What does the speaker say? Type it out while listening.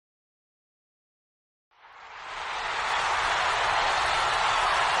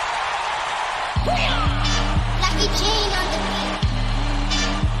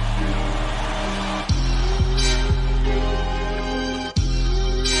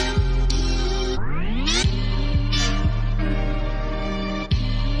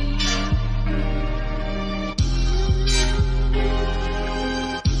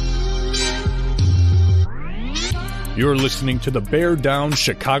You're listening to the Bear Down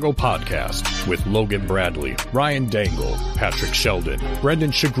Chicago podcast with Logan Bradley, Ryan Dangle, Patrick Sheldon,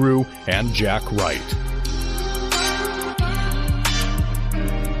 Brendan Shagrew, and Jack Wright.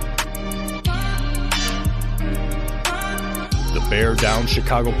 The Bear Down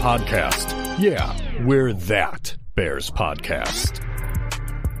Chicago podcast. Yeah, we're that Bears podcast.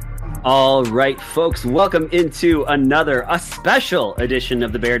 All right, folks, welcome into a special edition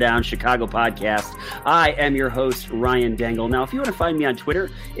of the Bear Down Chicago podcast. I am your host, Ryan Dangle. Now, if you want to find me on Twitter,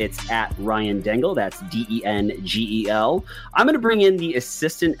 it's at Ryan Dangle. That's Dengel. I'm going to bring in the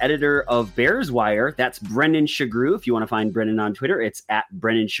assistant editor of Bears Wire. That's Brendan Shagrew. If you want to find Brendan on Twitter, it's at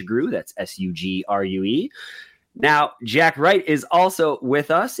Brendan Shagrew. That's Sugrue. Now, Jack Wright is also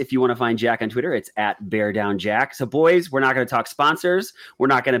with us. If you want to find Jack on Twitter, it's at Bear Down Jack. So, boys, we're not going to talk sponsors. We're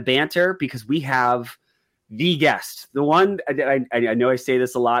not going to banter because we have the guest. The one, I know I say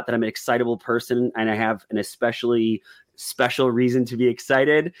this a lot, that I'm an excitable person, and I have an especially special reason to be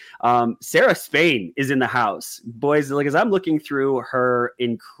excited. Sarah Spain is in the house. Boys, like, as I'm looking through her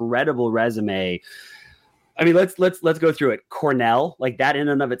incredible resume, I mean, let's go through it. Cornell, like that in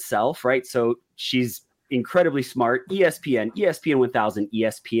and of itself, right? So she's incredibly smart. ESPN 1000,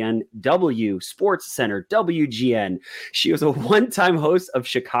 ESPN, Sports Center, WGN. She was a one-time host of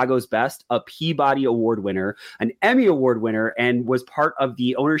Chicago's Best, a Peabody Award winner, an Emmy Award winner, and was part of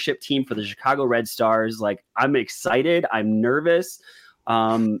the ownership team for the Chicago Red Stars. Like, I'm excited. I'm nervous.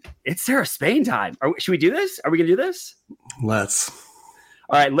 It's Sarah Spain time. Should we do this? Are we going to do this? Let's.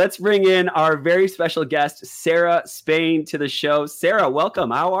 All right, let's bring in our very special guest, Sarah Spain, to the show. Sarah,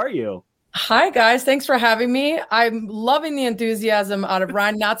 welcome. How are you? Hi, guys. Thanks for having me. I'm loving the enthusiasm out of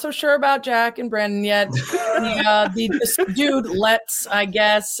Ryan. Not so sure about Jack and Brendan yet. The dude, let's, I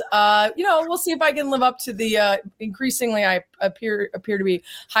guess. We'll see if I can live up to the increasingly I appear to be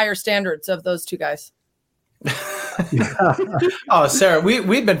higher standards of those two guys. Oh, Sarah,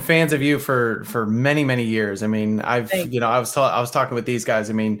 we've been fans of you for many, many years. I mean, I was talking with these guys.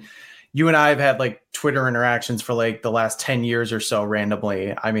 I mean, you and I have had like Twitter interactions for like the last 10 years or so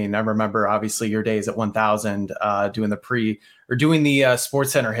randomly. I mean, I remember obviously your days at 1000 doing the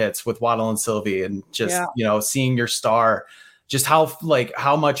Sports Center hits with Waddle and Sylvie, and just, seeing your star, just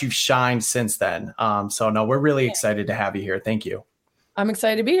how much you've shined since then. So no, we're really excited to have you here. Thank you. I'm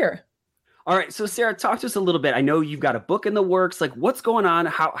excited to be here. All right. So Sarah, talk to us a little bit. I know you've got a book in the works. Like, what's going on?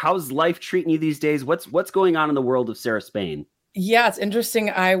 How's life treating you these days? What's going on in the world of Sarah Spain? Yeah, it's interesting.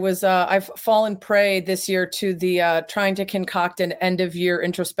 I've fallen prey this year to the trying to concoct an end of year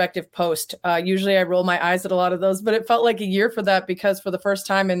introspective post. Usually I roll my eyes at a lot of those, but it felt like a year for that because for the first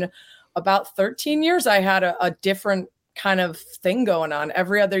time in about 13 years, I had a different kind of thing going on.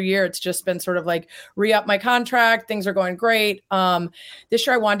 Every other year, it's just been sort of like re-up my contract. Things are going great. This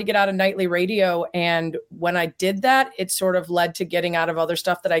year I wanted to get out of nightly radio. And when I did that, it sort of led to getting out of other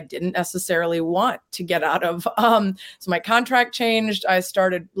stuff that I didn't necessarily want to get out of. So my contract changed. I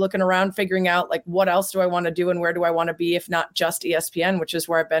started looking around, figuring out like, what else do I want to do and where do I want to be, if not just ESPN, which is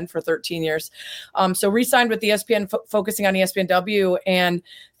where I've been for 13 years. So re-signed with ESPN, focusing on ESPNW. And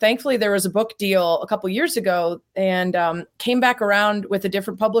thankfully there was a book deal a couple years ago, and came back around with a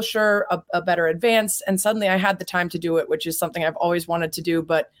different publisher, a better advance. And suddenly I had the time to do it, which is something I've always wanted to do,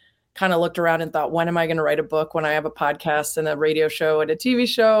 but kind of looked around and thought, when am I going to write a book when I have a podcast and a radio show and a TV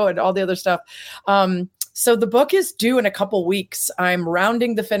show and all the other stuff? So the book is due in a couple weeks. I'm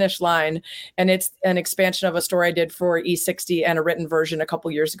rounding the finish line, and it's an expansion of a story I did for E60 and a written version a couple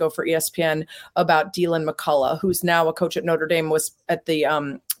years ago for ESPN about Deland McCullough, who's now a coach at Notre Dame, was at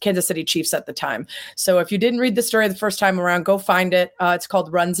the Kansas City Chiefs at the time. So if you didn't read the story the first time around, go find it. It's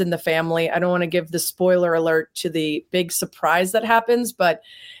called Runs in the Family. I don't want to give the spoiler alert to the big surprise that happens, but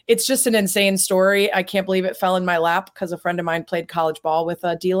it's just an insane story. I can't believe it fell in my lap because a friend of mine played college ball with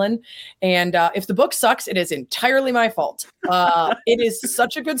Deland. And if the book sucks, it is entirely my fault. It is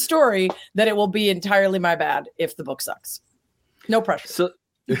such a good story that it will be entirely my bad if the book sucks. No pressure. So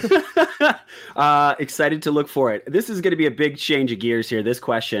excited to look for it. This is going to be a big change of gears here. This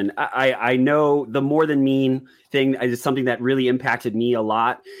question, I know the More Than Mean thing is something that really impacted me a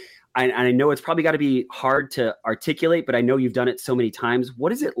lot. And I know it's probably got to be hard to articulate, but I know you've done it so many times.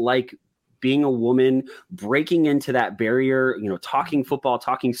 What is it like being a woman, breaking into that barrier, talking football,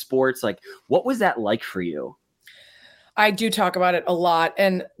 talking sports? Like, what was that like for you? I do talk about it a lot.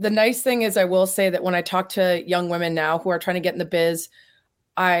 And the nice thing is I will say that when I talk to young women now who are trying to get in the biz,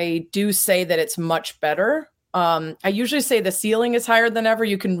 I do say that it's much better. I usually say the ceiling is higher than ever.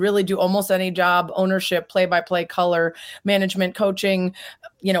 You can really do almost any job, ownership, play-by-play, color, management, coaching,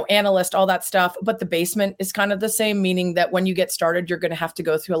 analyst, all that stuff. But the basement is kind of the same, meaning that when you get started, you're going to have to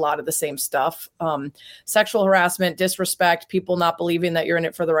go through a lot of the same stuff. Sexual harassment, disrespect, people not believing that you're in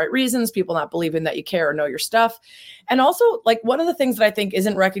it for the right reasons, people not believing that you care or know your stuff. And also, like, one of the things that I think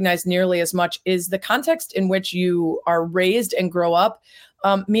isn't recognized nearly as much is the context in which you are raised and grow up.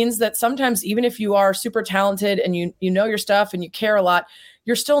 Means that sometimes even if you are super talented and you know your stuff and you care a lot,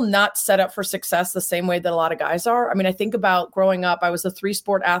 you're still not set up for success the same way that a lot of guys are. I mean, I think about growing up, I was a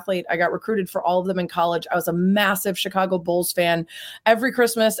 3-sport athlete. I got recruited for all of them in college. I was a massive Chicago Bulls fan. Every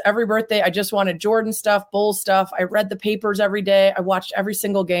Christmas, every birthday, I just wanted Jordan stuff, Bulls stuff. I read the papers every day. I watched every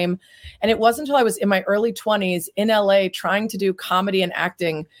single game. And it wasn't until I was in my early 20s in LA trying to do comedy and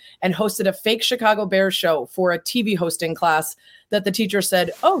acting and hosted a fake Chicago Bears show for a TV hosting class that the teacher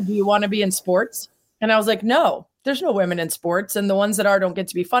said, "Oh, do you want to be in sports?" And I was like, "No, there's no women in sports. And the ones that are don't get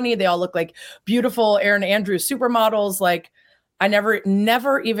to be funny. They all look like beautiful Erin Andrews supermodels." Like, I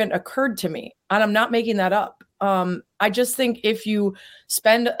never even occurred to me. And I'm not making that up. I just think if you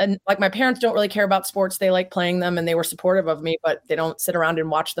like, my parents don't really care about sports. They like playing them and they were supportive of me, but they don't sit around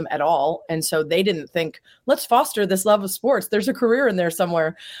and watch them at all. And so they didn't think, let's foster this love of sports. There's a career in there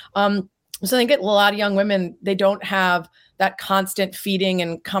somewhere. So I think a lot of young women, they don't have that constant feeding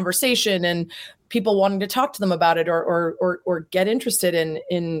and conversation and people wanting to talk to them about it or get interested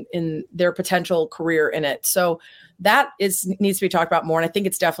in their potential career in it. So that needs to be talked about more. And I think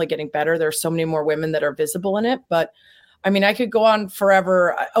it's definitely getting better. There are so many more women that are visible in it, but I mean, I could go on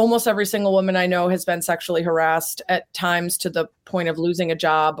forever. Almost every single woman I know has been sexually harassed at times to the point of losing a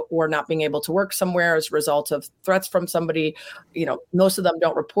job or not being able to work somewhere as a result of threats from somebody. Most of them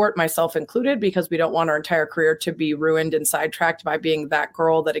don't report, myself included, because we don't want our entire career to be ruined and sidetracked by being that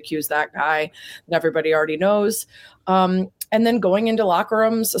girl that accused that guy that everybody already knows. And then going into locker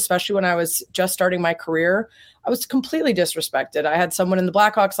rooms, especially when I was just starting my career, I was completely disrespected. I had someone in the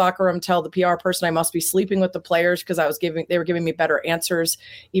Blackhawks locker room tell the PR person I must be sleeping with the players because they were giving me better answers,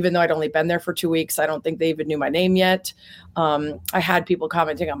 even though I'd only been there for 2 weeks. I don't think they even knew my name yet. I had people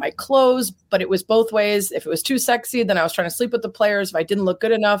commenting on my clothes, but it was both ways. If it was too sexy, then I was trying to sleep with the players. If I didn't look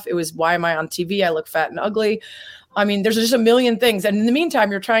good enough, it was, why am I on TV? I look fat and ugly. I mean, there's just a million things. And in the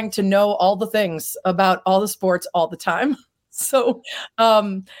meantime, you're trying to know all the things about all the sports all the time. So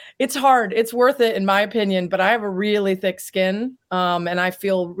it's hard. It's worth it, in my opinion, but I have a really thick skin. And I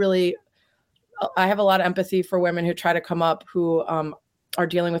feel I have a lot of empathy for women who try to come up, who are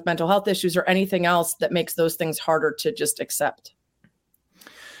dealing with mental health issues or anything else that makes those things harder to just accept.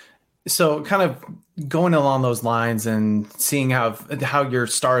 So kind of going along those lines and seeing how your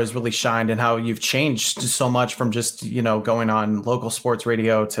star has really shined and how you've changed so much from just, going on local sports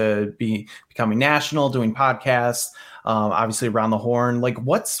radio to becoming national, doing podcasts, obviously around the horn. Like,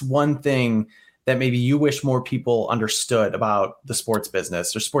 what's one thing that maybe you wish more people understood about the sports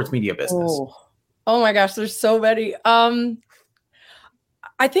business or sports media business? Oh my gosh, there's so many.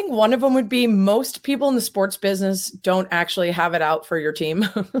 I think one of them would be most people in the sports business don't actually have it out for your team.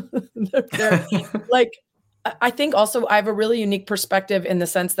 I think also I have a really unique perspective in the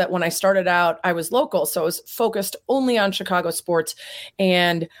sense that when I started out, I was local. So I was focused only on Chicago sports.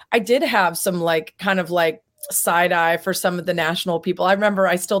 And I did have some kind of side eye for some of the national people. I remember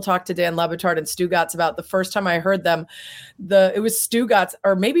I still talk to Dan Le Batard and Stugotz about the first time I heard them. It was Stugotz,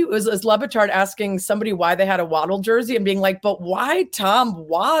 or maybe it was Le Batard asking somebody why they had a Waddle jersey and being like, "But why Tom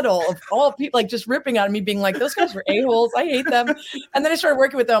Waddle?" Of all people, just ripping on me, being like, "Those guys were a-holes. I hate them." And then I started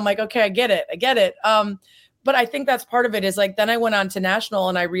working with them. I'm like, okay, I get it. But I think that's part of it is then I went on to national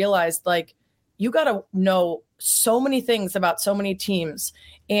and I realized you got to know so many things about so many teams.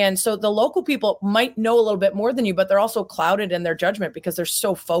 And so the local people might know a little bit more than you, but they're also clouded in their judgment because they're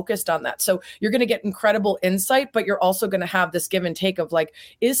so focused on that. So you're going to get incredible insight, but you're also going to have this give and take of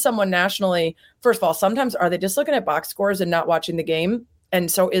is someone nationally, first of all, sometimes are they just looking at box scores and not watching the game? And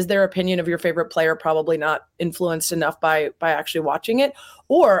so is their opinion of your favorite player probably not influenced enough by actually watching it?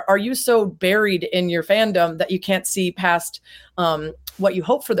 Or are you so buried in your fandom that you can't see past what you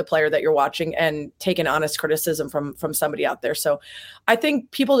hope for the player that you're watching and take an honest criticism from somebody out there? So I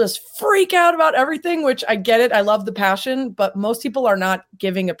think people just freak out about everything, which I get it. I love the passion, but most people are not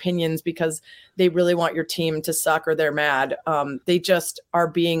giving opinions because they really want your team to suck or they're mad. They just are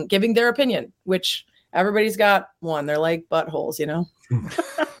giving their opinion, which everybody's got one. They're like buttholes, I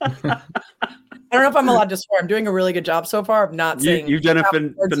don't know if I'm allowed to swear. I'm doing a really good job so far of not saying. You've done a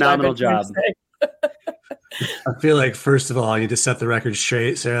phenomenal job. I feel like, first of all, I need to set the record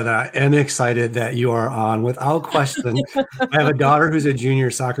straight, Sarah, that I am excited that you are on without question. I have a daughter who's a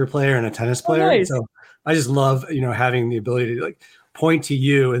junior soccer player and a tennis player. Nice. So I just love, having the ability to like point to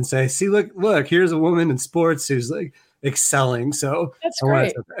you and say, see, look, here's a woman in sports who's like excelling. So that's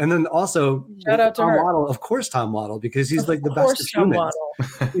great. And then also shout out to Tom her. Waddle, of course, Tom Waddle, because he's like the best of humans.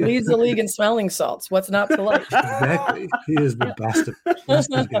 Leads the league in smelling salts. What's not to like? Exactly. He is the best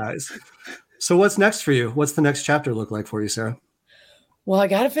of guys. So what's next for you? What's the next chapter look like for you, Sarah? Well, I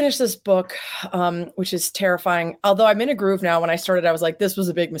got to finish this book, which is terrifying. Although I'm in a groove now. When I started, I was like, this was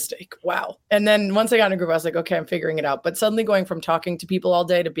a big mistake. Wow. And then once I got in a groove, I was like, okay, I'm figuring it out. But suddenly going from talking to people all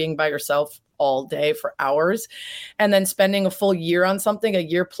day to being by yourself all day for hours, and then spending a full year on something, a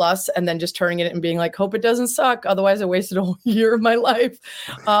year plus, and then just turning it and being like, hope it doesn't suck. Otherwise I wasted a whole year of my life.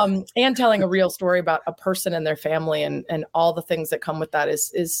 And telling a real story about a person and their family and all the things that come with that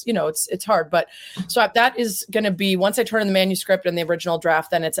is, it's hard. But so that is going to be, once I turn in the manuscript and the original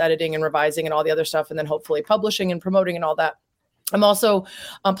draft, then it's editing and revising and all the other stuff. And then hopefully publishing and promoting and all that. I'm also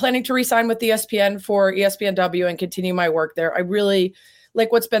planning to re-sign with ESPN for ESPNW and continue my work there. I really like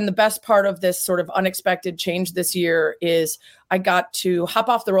what's been the best part of this sort of unexpected change this year is I got to hop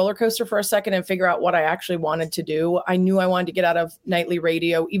off the roller coaster for a second and figure out what I actually wanted to do. I knew I wanted to get out of nightly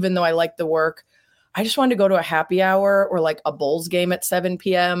radio, even though I liked the work. I just wanted to go to a happy hour or like a Bulls game at 7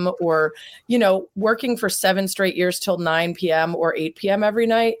 p.m. or, working for 7 straight years till 9 p.m. or 8 p.m. every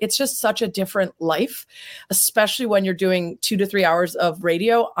night. It's just such a different life, especially when you're doing 2 to 3 hours of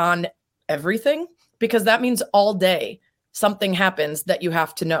radio on everything, because that means all day something happens that you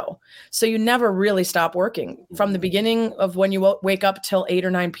have to know. So you never really stop working from the beginning of when you wake up till 8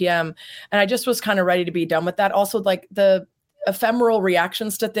 or 9 p.m. And I just was kind of ready to be done with that. Also, like the ephemeral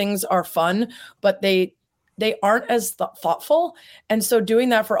reactions to things are fun, but they aren't as thoughtful. And so doing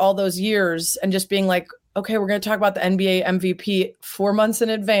that for all those years and just being like, okay, we're going to talk about the NBA MVP 4 months in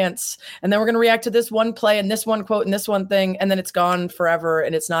advance. And then we're going to react to this one play and this one quote and this one thing. And then it's gone forever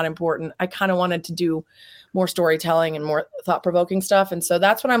and it's not important. I kind of wanted to do more storytelling and more thought-provoking stuff. And so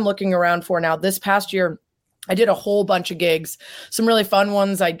that's what I'm looking around for now. This past year, I did a whole bunch of gigs, some really fun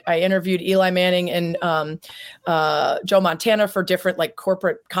ones. I interviewed Eli Manning and Joe Montana for different like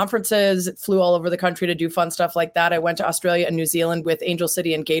corporate conferences, flew all over the country to do fun stuff like that. I went to Australia and New Zealand with Angel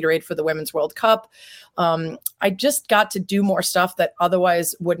City and Gatorade for the Women's World Cup. I just got to do more stuff that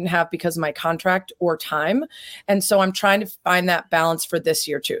otherwise wouldn't have because of my contract or time. And so I'm trying to find that balance for this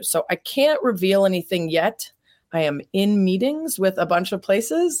year too. So I can't reveal anything yet. I am in meetings with a bunch of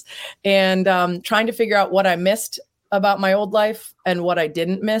places and trying to figure out what I missed about my old life and what I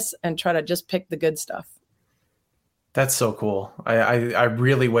didn't miss and try to just pick the good stuff. That's so cool. I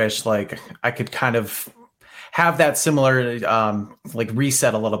really wish like I could kind of have that similar like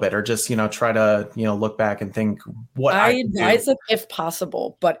reset a little bit or just, try to, look back and think what I advise it if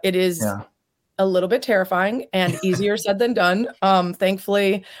possible, but it is a little bit terrifying and easier said than done.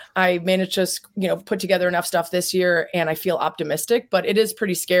 Thankfully, I managed to, put together enough stuff this year and I feel optimistic, but it is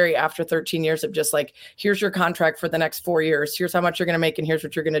pretty scary after 13 years of just like, here's your contract for the next 4 years. Here's how much you're going to make and here's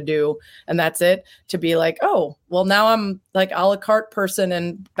what you're going to do. And that's it, to be like, oh, well, now I'm like a la carte person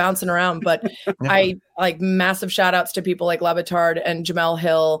and bouncing around. But I like massive shout outs to people like Le Batard and Jamel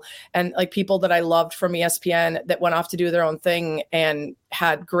Hill and like people that I loved from ESPN that went off to do their own thing and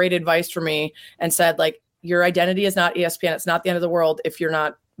had great advice for me and said like, your identity is not ESPN. It's not the end of the world if you're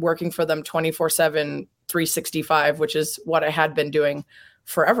not working for them 24/7, 365, which is what I had been doing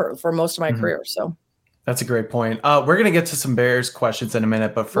forever for most of my career. So that's a great point. We're going to get to some Bears questions in a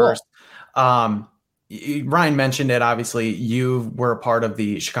minute, but first, Ryan mentioned it. Obviously, you were a part of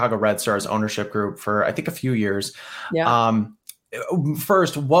the Chicago Red Stars ownership group for, I think, a few years. Yeah.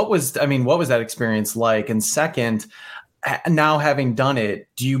 First, what was that experience like? And second, now having done it,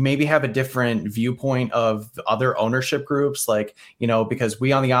 do you maybe have a different viewpoint of other ownership groups? Like, because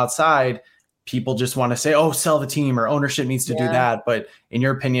we on the outside, people just want to say, oh, sell the team or ownership needs to do that. But in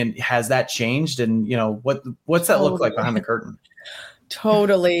your opinion, has that changed? And, what's that look like behind the curtain?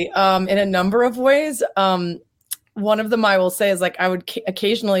 Totally. In a number of ways. One of them I will say is like, I would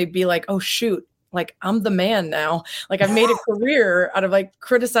occasionally be like, oh, shoot, like I'm the man now. Like I've made a career out of like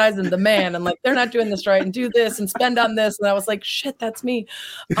criticizing the man and like, they're not doing this right and do this and spend on this. And I was like, shit, that's me.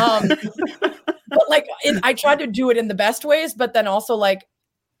 But like, I tried to do it in the best ways, but then also like,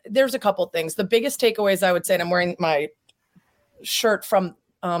 there's a couple things. The biggest takeaways I would say, and I'm wearing my shirt from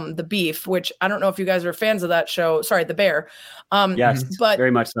The Beef, which I don't know if you guys are fans of that show. Sorry, The Bear. Yes, but very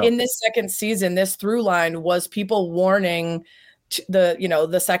much so. In this second season, this through line was people warning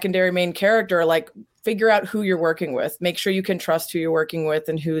the secondary main character, like figure out who you're working with, make sure you can trust who you're working with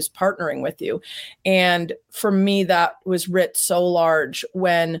and who's partnering with you. And for me, that was writ so large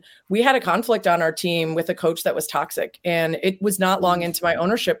when we had a conflict on our team with a coach that was toxic. And it was not long into my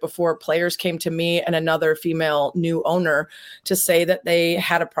ownership before players came to me and another female new owner to say that they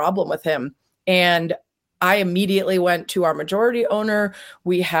had a problem with him. And I immediately went to our majority owner.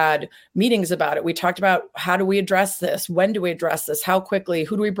 We had meetings about it. We talked about how do we address this? When do we address this? How quickly?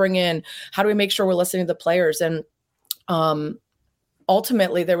 Who do we bring in? How do we make sure we're listening to the players? And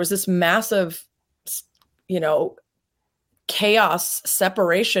ultimately, there was this massive, chaos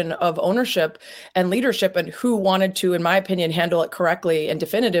separation of ownership and leadership, and who wanted to, in my opinion, handle it correctly and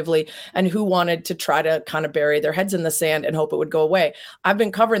definitively, and who wanted to try to kind of bury their heads in the sand and hope it would go away. I've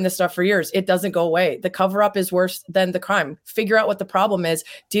been covering this stuff for years. It doesn't go away. The cover up is worse than the crime. Figure out what the problem is,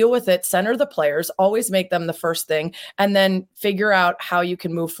 deal with it, center the players, always make them the first thing, and then figure out how you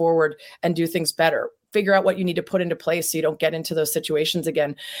can move forward and do things better. Figure out what you need to put into place so you don't get into those situations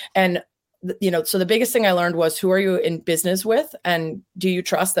again. And so the biggest thing I learned was, who are you in business with? And do you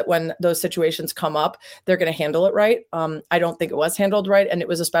trust that when those situations come up, they're going to handle it right? I don't think it was handled right. And it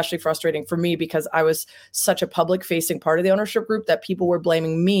was especially frustrating for me because I was such a public facing part of the ownership group that people were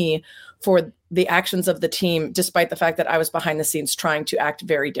blaming me for the actions of the team, despite the fact that I was behind the scenes trying to act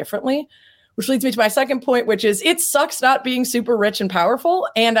very differently. Which leads me to my second point, which is it sucks not being super rich and powerful.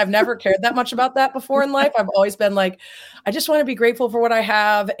 And I've never cared that much about that before in life. I've always been like, I just want to be grateful for what I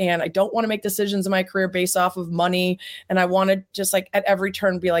have. And I don't want to make decisions in my career based off of money. And I want to just like at every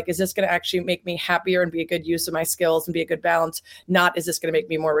turn be like, is this going to actually make me happier and be a good use of my skills and be a good balance? Not, is this going to make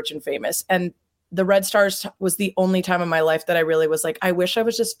me more rich and famous? And the Red Stars was the only time in my life that I really was like, I wish I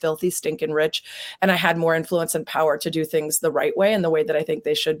was just filthy, stinking rich. And I had more influence and power to do things the right way and the way that I think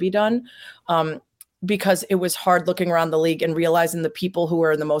they should be done. Because it was hard looking around the league and realizing the people who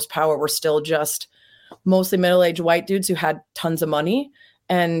were in the most power were still just mostly middle-aged white dudes who had tons of money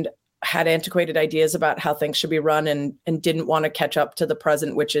and had antiquated ideas about how things should be run and didn't want to catch up to the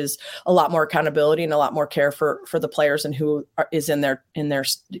present, which is a lot more accountability and a lot more care for the players and who is in their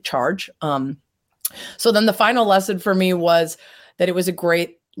charge. So then the final lesson for me was that it was a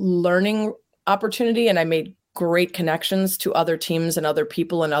great learning opportunity, and I made great connections to other teams and other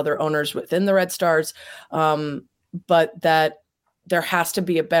people and other owners within the Red Stars. But that there has to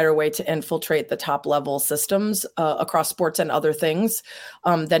be a better way to infiltrate the top level systems across sports and other things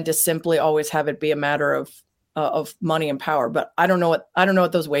than to simply always have it be a matter of money and power. But I don't know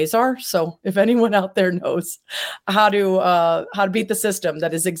what those ways are. So if anyone out there knows how to beat the system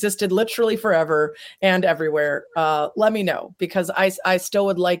that has existed literally forever and everywhere, let me know, because I still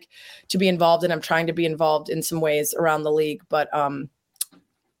would like to be involved, and I'm trying to be involved in some ways around the league. But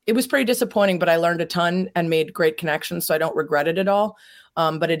it was pretty disappointing, but I learned a ton and made great connections. So I don't regret it at all.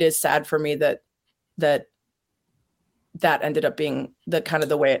 But it is sad for me that ended up being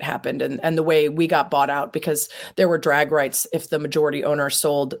the way it happened and the way we got bought out, because there were drag rights. If the majority owner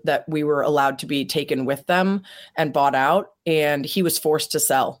sold, that we were allowed to be taken with them and bought out. And he was forced to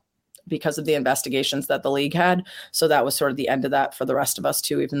sell because of the investigations that the league had. So that was sort of the end of that for the rest of us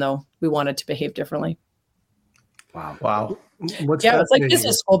too, even though we wanted to behave differently. Wow. It's like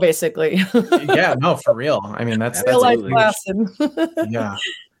business school, basically. Yeah, no, for real. I mean, that's real life lesson. Yeah.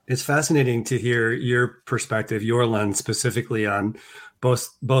 It's fascinating to hear your perspective, your lens specifically on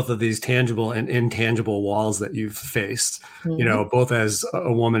both of these tangible and intangible walls that you've faced, Mm-hmm. Both as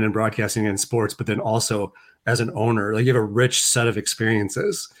a woman in broadcasting and sports, but then also as an owner. Like, you have a rich set of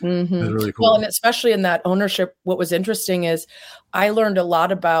experiences. Mm-hmm. That's really cool. Well, and especially in that ownership, what was interesting is I learned a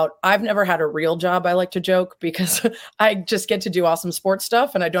lot about, I've never had a real job, I like to joke, because I just get to do awesome sports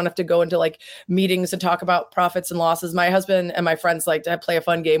stuff and I don't have to go into like meetings and talk about profits and losses. My husband and my friends like to play a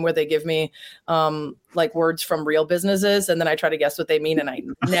fun game where they give me like words from real businesses, and then I try to guess what they mean, and I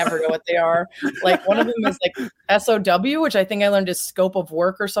never know what they are. Like one of them is like SOW, which I think I learned is scope of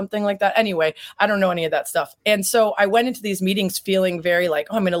work or something like that. Anyway, I don't know any of that stuff. And so I went into these meetings feeling very like,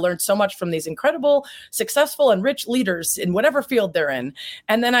 oh, I'm going to learn so much from these incredible, successful, and rich leaders in whatever field they're in.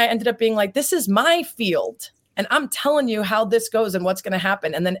 And then I ended up being like, this is my field, and I'm telling you how this goes and what's going to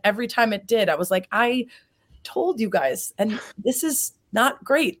happen. And then every time it did, I was like, I told you guys, and this is not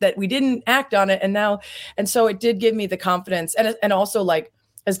great that we didn't act on it. And so it did give me the confidence, and also, like,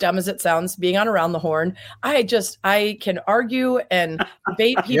 as dumb as it sounds, being on Around the Horn, I can argue and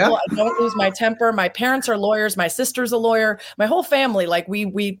debate people. Yeah. I don't lose my temper. My parents are lawyers. My sister's a lawyer. My whole family, like we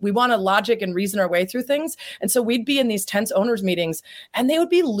want to logic and reason our way through things. And so we'd be in these tense owners meetings and they would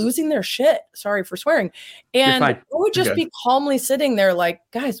be losing their shit. Sorry for swearing. And we would just be calmly sitting there like,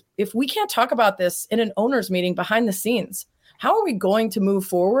 guys, if we can't talk about this in an owners meeting behind the scenes, how are we going to move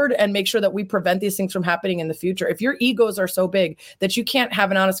forward and make sure that we prevent these things from happening in the future? If your egos are so big that you can't have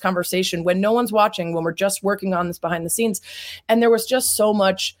an honest conversation when no one's watching, when we're just working on this behind the scenes. And there was just so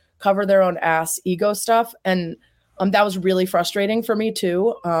much cover their own ass ego stuff. And that was really frustrating for me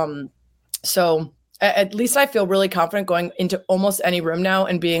too. So at least I feel really confident going into almost any room now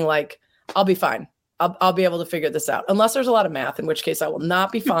and being like, I'll be fine. I'll be able to figure this out, unless there's a lot of math, in which case I will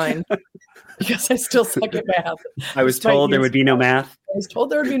not be fine because I still suck at math. I was told there would be no math. I was told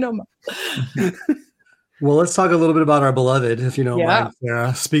there would be no math. Well, let's talk a little bit about our beloved, if you don't mind,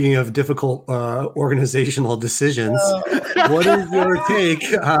 Sarah. Speaking of difficult organizational decisions, what is your take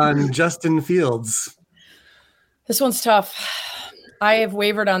on Justin Fields? This one's tough. I have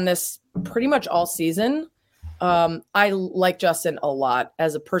wavered on this pretty much all season. I like Justin a lot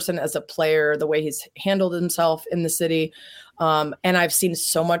as a person, as a player, the way he's handled himself in the city. And I've seen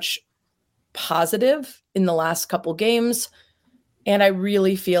so much positive in the last couple games. And I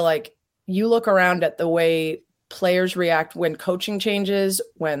really feel like you look around at the way players react when coaching changes,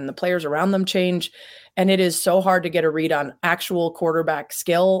 when the players around them change, and it is so hard to get a read on actual quarterback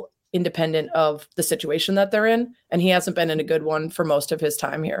skill independent of the situation that they're in. And he hasn't been in a good one for most of his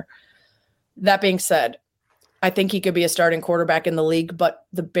time here. That being said, I think he could be a starting quarterback in the league, but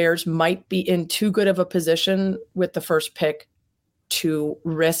the Bears might be in too good of a position with the first pick to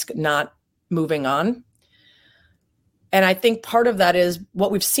risk not moving on. And I think part of that is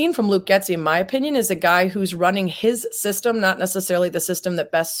what we've seen from Luke Getsy, in my opinion, is a guy who's running his system, not necessarily the system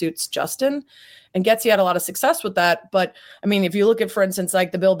that best suits Justin. And Getsy had a lot of success with that. But I mean, if you look at, for instance,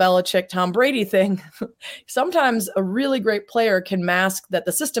 like the Bill Belichick, Tom Brady thing, sometimes a really great player can mask that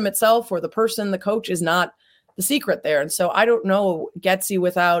the system itself or the person, the coach is not the secret there. And so I don't know Getsy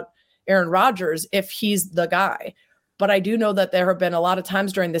without Aaron Rodgers if he's the guy. But I do know that there have been a lot of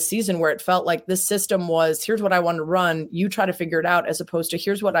times during this season where it felt like this system was, here's what I want to run, you try to figure it out, as opposed to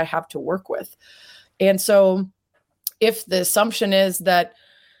here's what I have to work with. And so if the assumption is that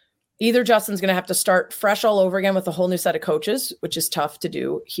either Justin's going to have to start fresh all over again with a whole new set of coaches, which is tough to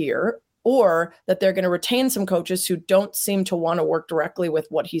do here, or that they're going to retain some coaches who don't seem to want to work directly with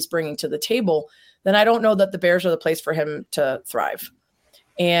what he's bringing to the table, then I don't know that the Bears are the place for him to thrive.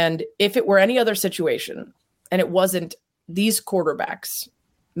 And if it were any other situation, and it wasn't these quarterbacks,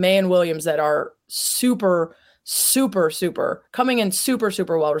 May and Williams, that are super coming in super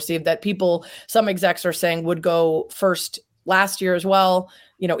well received, that people, some execs are saying would go first last year as well,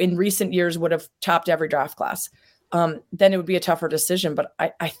 in recent years would have topped every draft class, then it would be a tougher decision. But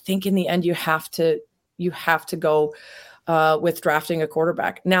I think in the end, you have to go with drafting a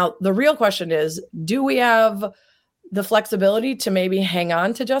quarterback. Now, the real question is, do we have the flexibility to maybe hang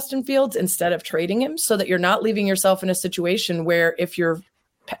on to Justin Fields instead of trading him, so that you're not leaving yourself in a situation where if your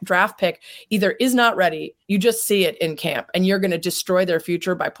draft pick either is not ready, you just see it in camp and you're going to destroy their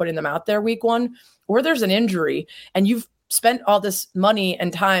future by putting them out there week one, or there's an injury and you've spent all this money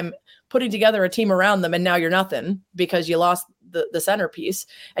and time putting together a team around them, and now you're nothing because you lost the centerpiece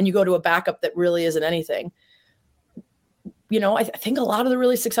and you go to a backup that really isn't anything. I think a lot of the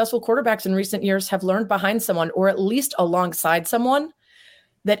really successful quarterbacks in recent years have learned behind someone, or at least alongside someone,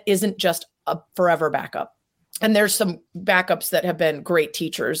 that isn't just a forever backup. And there's some backups that have been great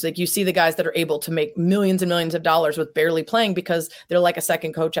teachers. Like you see the guys that are able to make millions and millions of dollars with barely playing because they're like a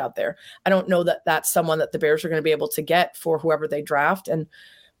second coach out there. I don't know that that's someone that the Bears are going to be able to get for whoever they draft. And,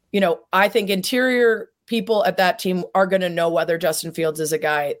 I think interior people at that team are going to know whether Justin Fields is a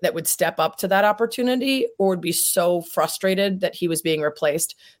guy that would step up to that opportunity, or would be so frustrated that he was being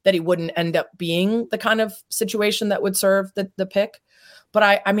replaced that he wouldn't end up being the kind of situation that would serve the pick. But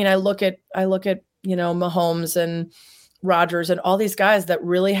I look at Mahomes and Rodgers and all these guys that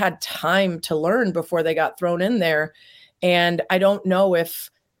really had time to learn before they got thrown in there. And I don't know if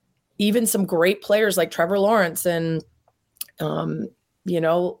even some great players like Trevor Lawrence and,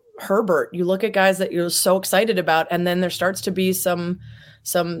 Herbert, you look at guys that you're so excited about, and then there starts to be some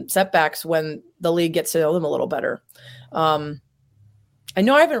setbacks when the league gets to know them a little better. I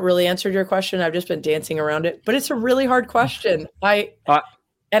know I haven't really answered your question. I've just been dancing around it, but it's a really hard question.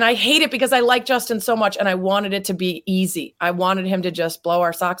 And I hate it because I like Justin so much and I wanted it to be easy. I wanted him to just blow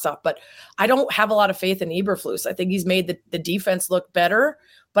our socks off, but I don't have a lot of faith in Eberflus. I think he's made the defense look better,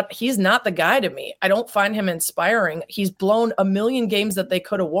 but he's not the guy to me. I don't find him inspiring. He's blown a million games that they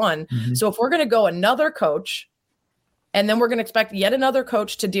could have won. Mm-hmm. So if we're going to go another coach, and then we're going to expect yet another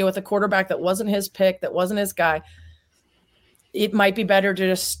coach to deal with a quarterback that wasn't his pick, that wasn't his guy, it might be better to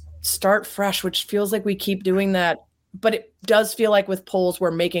just start fresh, which feels like we keep doing that but it does feel like with Poles, we're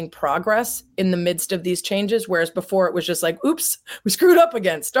making progress in the midst of these changes. Whereas before it was just like, oops, we screwed up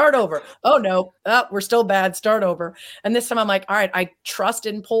again. Start over. Oh no, we're still bad. Start over. And this time I'm like, all right, I trust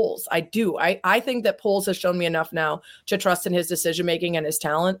in Poles. I do. I think that Poles has shown me enough now to trust in his decision-making and his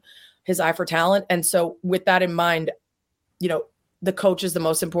talent, his eye for talent. And so with that in mind, the coach is the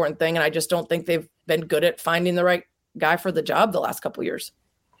most important thing. And I just don't think they've been good at finding the right guy for the job the last couple of years.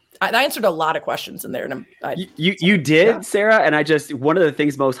 I answered a lot of questions in there. And you did, yeah. Sarah. And one of the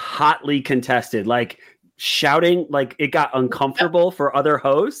things most hotly contested, like shouting, like it got uncomfortable for other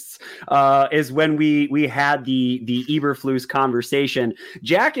hosts, is when we had the Eberflus conversation.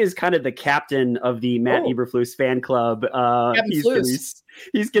 Jack is kind of the captain of the Matt Eberflus fan club.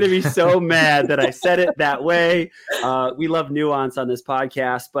 He's going to be so mad that I said it that way. We love nuance on this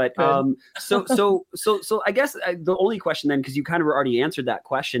podcast, but so I guess the only question then, because you kind of already answered that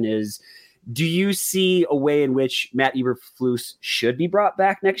question, is do you see a way in which Matt Eberflus should be brought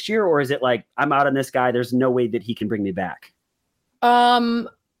back next year? Or is it like, I'm out on this guy, there's no way that he can bring me back?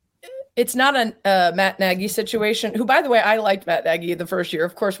 It's not a Matt Nagy situation, who, by the way, I liked Matt Nagy the first year.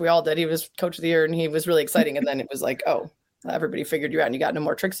 Of course, we all did. He was coach of the year and he was really exciting. And then it was like, everybody figured you out and you got no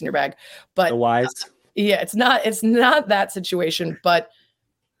more tricks in your bag. But the wise. It's not that situation, but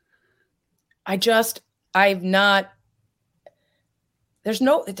it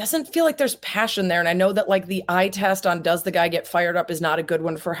doesn't feel like there's passion there. And I know that like the eye test on does the guy get fired up is not a good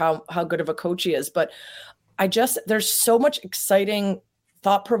one for how good of a coach he is. But there's so much exciting,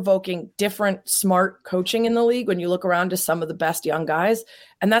 thought-provoking, different, smart coaching in the league when you look around to some of the best young guys.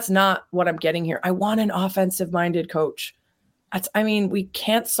 And that's not what I'm getting here. I want an offensive-minded coach. We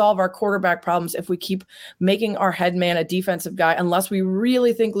can't solve our quarterback problems if we keep making our head man a defensive guy, unless we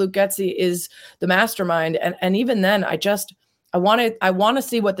really think Luke Getsy is the mastermind. And even then, I want to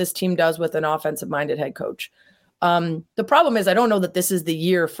see what this team does with an offensive-minded head coach. The problem is I don't know that this is the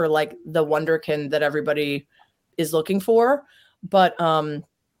year for like the wonderkind that everybody is looking for. But I'm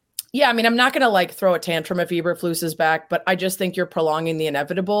not going to like throw a tantrum if Eberflus is back, but I just think you're prolonging the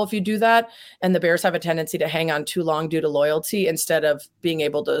inevitable if you do that. And the Bears have a tendency to hang on too long due to loyalty instead of being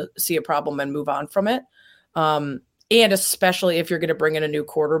able to see a problem and move on from it. And especially if you're going to bring in a new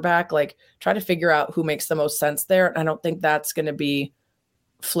quarterback, like try to figure out who makes the most sense there. And I don't think that's going to be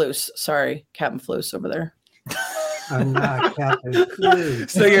Flus. Sorry, Captain Flus over there. I'm not Captain Flus.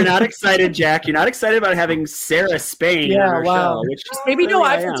 So you're not excited, Jack. You're not excited about having Sarah Spain on our show. Which maybe no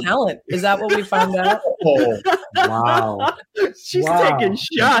eye for talent. Is that what we found out? Wow. She's taking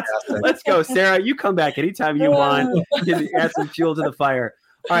shots. Let's go, Sarah. You come back anytime you want. Add some fuel to the fire.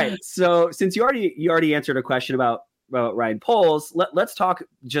 All right. So since you already answered a question about Ryan Poles, let's talk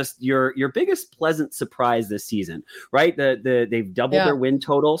just your biggest pleasant surprise this season, right? They've doubled their win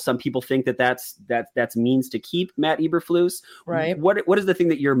total. Some people think that's means to keep Matt Eberflus. Right. What is the thing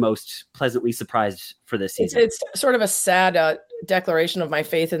that you're most pleasantly surprised for this season? It's sort of a sad declaration of my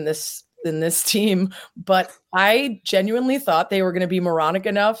faith in this team, but I genuinely thought they were going to be moronic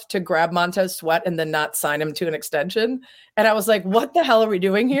enough to grab Montez Sweat and then not sign him to an extension. And I was like, what the hell are we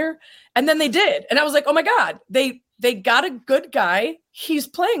doing here? And then they did. And I was like, oh my God, they got a good guy. He's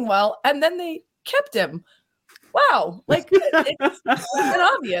playing well. And then they kept him. Wow. Like it's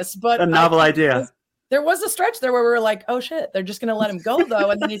obvious, but a novel idea. There was a stretch there where we were like, oh shit, they're just going to let him go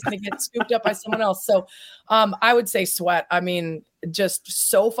though. And then he's going to get scooped up by someone else. So I would say Sweat. I mean, just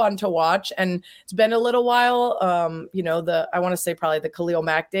so fun to watch. And it's been a little while, I want to say probably the Khalil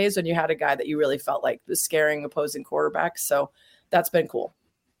Mack days when you had a guy that you really felt like was scaring opposing quarterbacks. So that's been cool.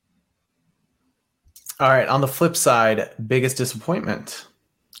 All right. On the flip side, biggest disappointment.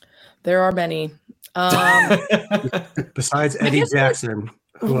 There are many. Besides Eddie Jackson.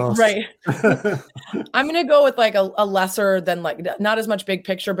 Who else? Right. I'm going to go with like a lesser than like not as much big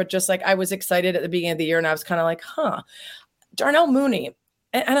picture, but just like I was excited at the beginning of the year and I was kind of like, Darnell Mooney.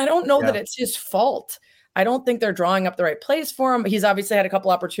 And I don't know that it's his fault. I don't think they're drawing up the right plays for him. He's obviously had a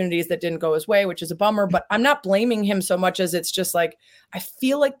couple opportunities that didn't go his way, which is a bummer, but I'm not blaming him so much as it's just like, I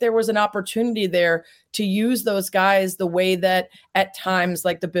feel like there was an opportunity there to use those guys the way that at times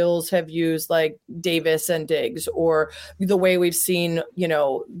like the Bills have used like Davis and Diggs, or the way we've seen,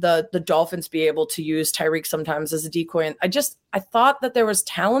 the Dolphins be able to use Tyreek sometimes as a decoy. And I thought that there was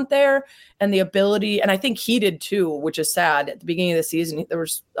talent there and the ability, and I think he did too, which is sad. At the beginning of the season, there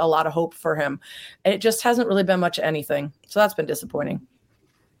was a lot of hope for him. And it just hasn't really been much of anything. So that's been disappointing.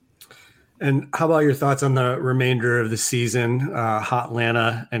 And how about your thoughts on the remainder of the season?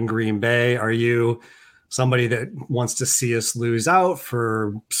 Hotlanta and Green Bay. Are you somebody that wants to see us lose out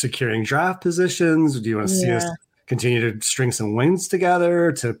for securing draft positions? Do you want to see us continue to string some wins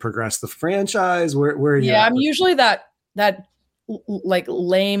together to progress the franchise? Where are you? Yeah, I'm usually that like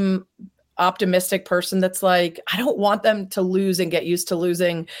lame optimistic person that's like, I don't want them to lose and get used to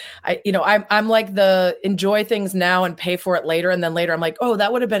losing. I'm like the enjoy things now and pay for it later, and then later I'm like, oh,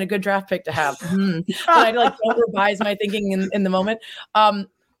 that would have been a good draft pick to have. But I like don't revise my thinking in the moment.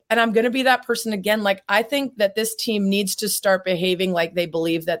 And I'm going to be that person again. Like, I think that this team needs to start behaving like they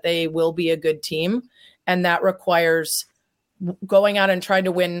believe that they will be a good team, and that requires going out and trying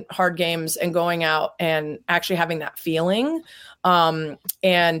to win hard games and going out and actually having that feeling.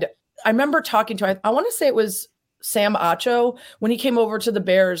 And I remember talking to, I want to say it was Sam Acho when he came over to the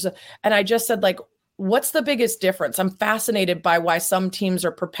Bears. And I just said, like, what's the biggest difference? I'm fascinated by why some teams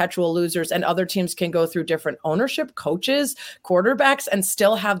are perpetual losers and other teams can go through different ownership, coaches, quarterbacks, and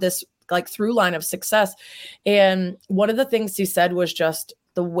still have this like through line of success. And one of the things he said was just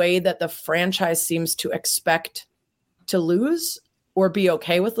the way that the franchise seems to expect to lose or be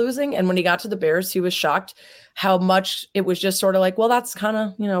okay with losing. And when he got to the Bears, he was shocked how much it was just sort of like, well, that's kind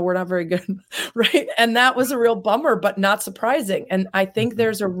of, we're not very good. Right. And that was a real bummer, but not surprising. And I think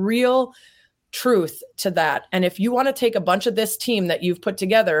there's a real truth to that. And if you want to take a bunch of this team that you've put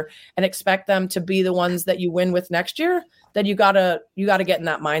together and expect them to be the ones that you win with next year, then you gotta get in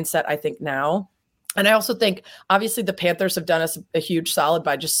that mindset, I think, now. And I also think, obviously, the Panthers have done us a huge solid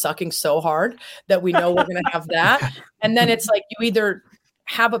by just sucking so hard that we know we're going to have that. And then it's like you either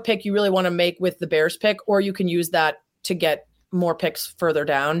have a pick you really want to make with the Bears pick, or you can use that to get more picks further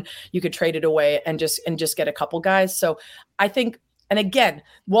down. You could trade it away and just get a couple guys. So I think, and again,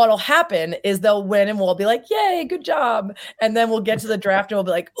 what'll happen is they'll win and we'll be like, yay, good job. And then we'll get to the draft and we'll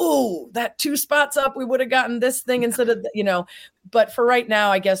be like, ooh, that 2 spots up, we would have gotten this thing instead of, but for right now,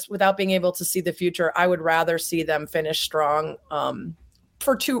 I guess without being able to see the future, I would rather see them finish strong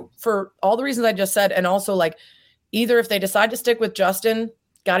for all the reasons I just said. And also, like, either if they decide to stick with Justin,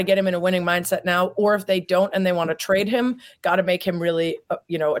 got to get him in a winning mindset now, or if they don't and they want to trade him, got to make him really,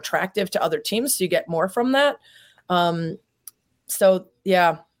 attractive to other teams so you get more from that. So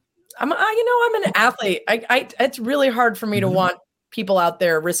yeah, I'm an athlete. It's really hard for me to want people out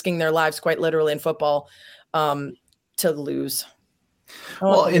there risking their lives, quite literally, in football, to lose.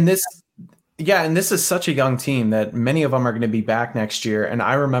 Well, and this is such a young team that many of them are going to be back next year. And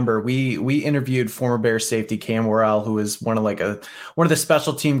I remember we interviewed former Bears safety Cam Worrell, who was one of the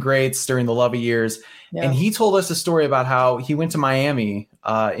special team greats during the Lovie years. Yeah. And he told us a story about how he went to Miami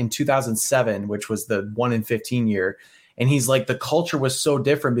in 2007, which was the 1-15 year. And he's like, the culture was so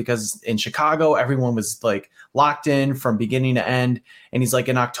different because in Chicago, everyone was like locked in from beginning to end. And he's like,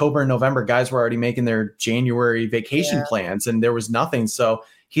 in October and November, guys were already making their January vacation plans and there was nothing. So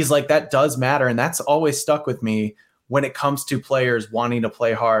he's like, that does matter. And that's always stuck with me when it comes to players wanting to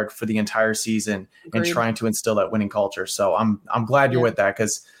play hard for the entire season. Agreed. And trying to instill that winning culture. So I'm glad you're with that,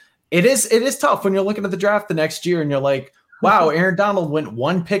 because it is tough when you're looking at the draft the next year and you're like, wow, Aaron Donald went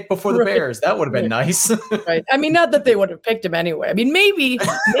 1 pick before the Bears. That would have been nice. Right. I mean, not that they would have picked him anyway. I mean, maybe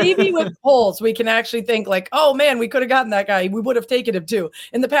with polls, we can actually think like, oh man, we could have gotten that guy. We would have taken him too.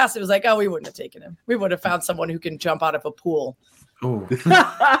 In the past, it was like, oh, we wouldn't have taken him. We would have found someone who can jump out of a pool. Ooh.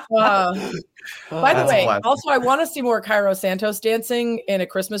 By the way, also, I want to see more Cairo Santos dancing in a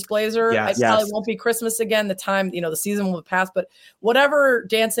Christmas blazer. Yes. Probably won't be Christmas again. The time, the season will have passed, but whatever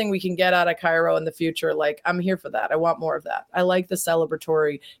dancing we can get out of Cairo in the future, like, I'm here for that. I want more of that. I like the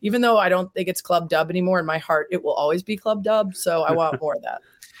celebratory, even though I don't think it's Club Dub anymore. In my heart, it will always be Club Dub. So I want more of that.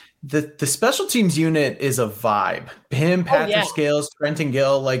 The special teams unit is a vibe. Him, Patrick Scales, Trenton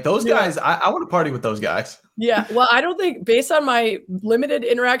Gill, like those guys. I want to party with those guys. Yeah, well, I don't think, based on my limited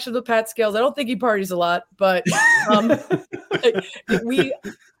interaction with Pat Scales, I don't think he parties a lot. But I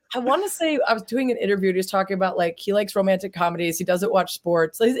want to say, I was doing an interview and he was talking about, like, he likes romantic comedies. He doesn't watch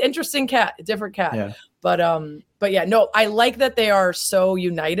sports. He's an interesting cat, a different cat. Yeah. But yeah, no, I like that they are so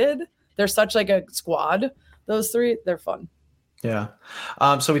united. They're such like a squad. Those three, they're fun. Yeah.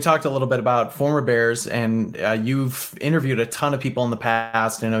 So we talked a little bit about former Bears, and you've interviewed a ton of people in the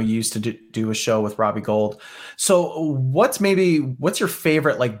past. I know you used to do a show with Robbie Gould. So what's your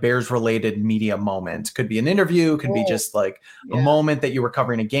favorite like Bears related media moment? Could be an interview, could be just like a moment that you were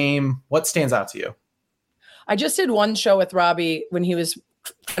covering a game. What stands out to you? I just did one show with Robbie when he was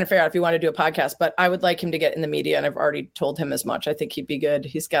trying to figure out if he wanted to do a podcast, but I would like him to get in the media, and I've already told him as much. I think he'd be good.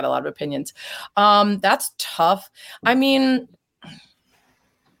 He's got a lot of opinions. That's tough. I mean,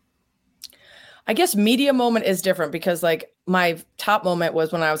 I guess media moment is different because, like, my top moment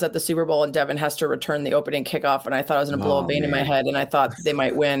was when I was at the Super Bowl and Devin Hester returned the opening kickoff, and I thought I was going to blow a vein in my head, and I thought they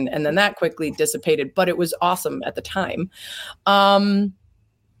might win. And then that quickly dissipated, but it was awesome at the time.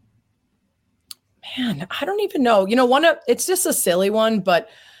 Man, I don't even know. It's just a silly one, but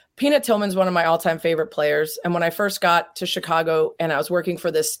Peanut Tillman's one of my all-time favorite players. And when I first got to Chicago and I was working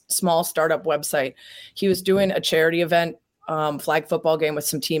for this small startup website, he was doing a charity event, flag football game with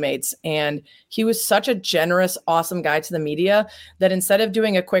some teammates. And he was such a generous, awesome guy to the media that instead of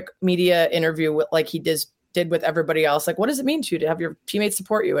doing a quick media interview like he did with everybody else, like, what does it mean to you to have your teammates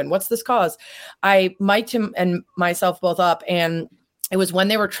support you? And what's this cause? I mic'd him and myself both up. And it was when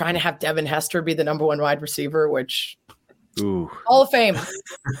they were trying to have Devin Hester be the number one wide receiver, which Hall of Fame,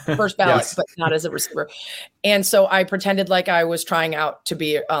 first ballot, yes. But not as a receiver. And so I pretended like I was trying out to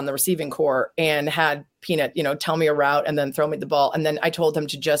be on the receiving corps and had Peanut, tell me a route and then throw me the ball. And then I told him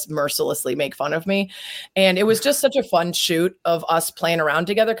to just mercilessly make fun of me. And it was just such a fun shoot of us playing around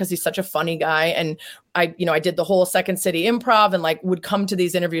together because he's such a funny guy. And I did the whole Second City improv and like would come to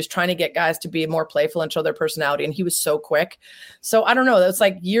these interviews trying to get guys to be more playful and show their personality. And he was so quick. So I don't know, that was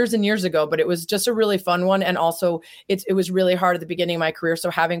like years and years ago, but it was just a really fun one. And also it was really hard at the beginning of my career. So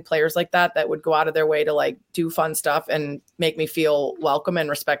having players like that would go out of their way to like do fun stuff and make me feel welcome and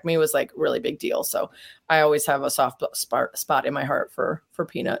respect me was like a really big deal. So I always have a soft spot in my heart for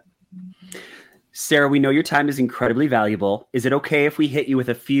Peanut. Sarah, we know your time is incredibly valuable. Is it okay if we hit you with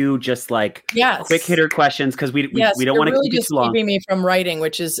a few just like quick hitter questions? Because we don't want to really keep you too long. Keeping me from writing,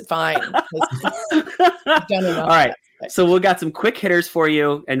 which is fine. All right. So we've got some quick hitters for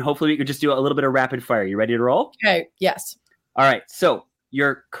you, and hopefully we could just do a little bit of rapid fire. You ready to roll? Okay. Yes. All right. So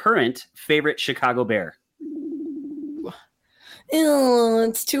your current favorite Chicago Bear? Ew,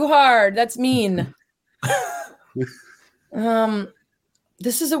 it's too hard. That's mean.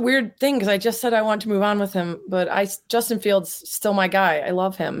 This is a weird thing because I just said I want to move on with him, but Justin Fields still my guy. I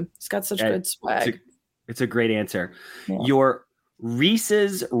love him. He's got such good swag. It's a great answer. Yeah. Your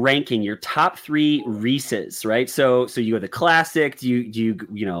Reese's ranking, your top 3 Reese's, right? So you go the classic, do you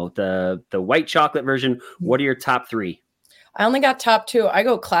the white chocolate version. What are your top 3? I only got top 2. I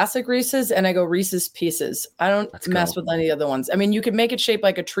go classic Reese's and I go Reese's Pieces. I don't mess with any of the other ones. I mean, you could make it shaped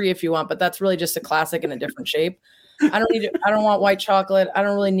like a tree if you want, but that's really just a classic in a different shape. I don't want white chocolate. I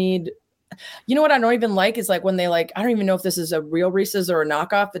don't really need, what I don't even like is like when they like, I don't even know if this is a real Reese's or a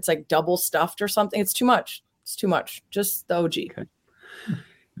knockoff. It's like double stuffed or something. It's too much. Just the OG. Okay.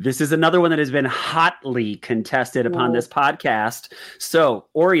 This is another one that has been hotly contested upon this podcast. So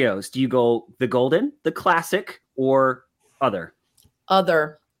Oreos, do you go the golden, the classic, or other?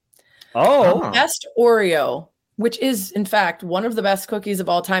 Best Oreo, which is in fact one of the best cookies of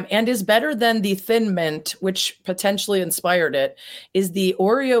all time and is better than the Thin Mint, which potentially inspired it, is the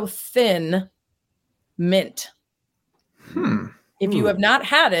Oreo Thin Mint. If you have not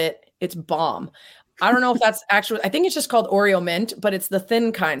had it, it's bomb. I don't know if that's actually, I think it's just called Oreo Mint, but it's the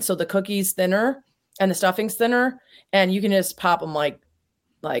thin kind. So the cookie's thinner and the stuffing's thinner, and you can just pop them like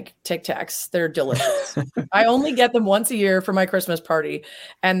Tic Tacs. They're delicious. I only get them once a year for my Christmas party.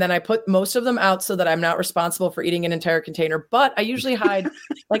 And then I put most of them out so that I'm not responsible for eating an entire container. But I usually hide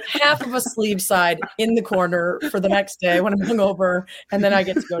like half of a sleeve side in the corner for the next day when I'm hungover. And then I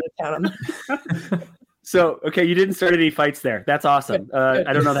get to go to town on them. So, okay, you didn't start any fights there. That's awesome. Good.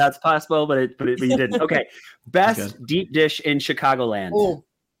 I don't know if that's possible, but you didn't. Okay. Best deep dish in Chicagoland. Ooh.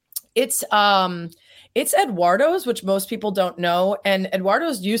 It's Eduardo's, which most people don't know. And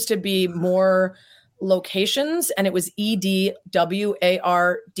Eduardo's used to be more locations, and it was EDWARDO.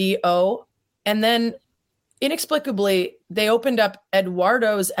 And then inexplicably, they opened up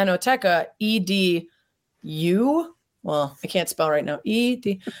Eduardo's Enoteca, EDU. Well, I can't spell right now.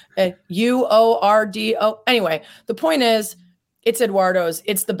 EDUORDO. Anyway, the point is, it's Eduardo's.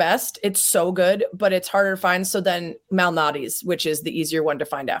 It's the best. It's so good, but it's harder to find. So then Malnati's, which is the easier one to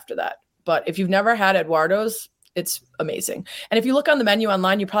find after that. But if you've never had Eduardo's, it's amazing. And if you look on the menu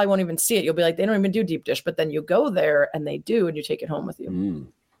online, you probably won't even see it. You'll be like, they don't even do deep dish. But then you go there and they do, and you take it home with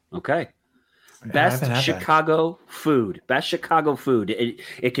you. Okay. Best Chicago food. Best Chicago food.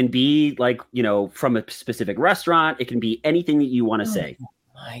 It can be like, from a specific restaurant. It can be anything that you want to say.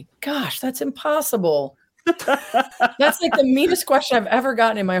 My gosh, that's impossible. That's like the meanest question I've ever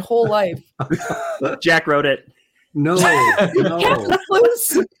gotten in my whole life. Jack wrote it. No.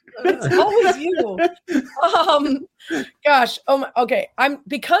 It's always you. Gosh. Okay.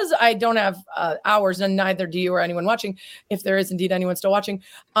 Because I don't have hours, and neither do you or anyone watching, if there is indeed anyone still watching,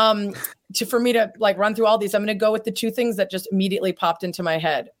 for me to like run through all these, I'm going to go with the 2 things that just immediately popped into my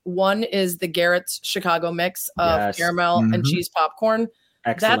head. One is the Garrett's Chicago mix of caramel and cheese popcorn.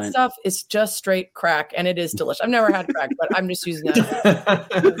 Excellent. That stuff is just straight crack, and it is delicious. I've never had crack, but I'm just using that.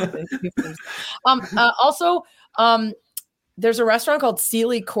 Also, there's a restaurant called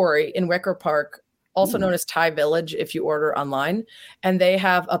Sealy Corey in Wicker Park also known as Thai Village if you order online. And they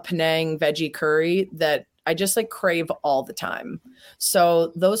have a Penang veggie curry that I just like crave all the time.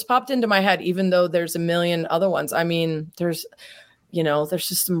 So those popped into my head, even though there's a million other ones. I mean, there's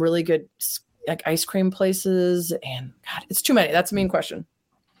just some really good like ice cream places, and God, it's too many. That's a mean question.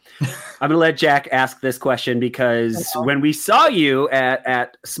 I'm going to let Jack ask this question because when we saw you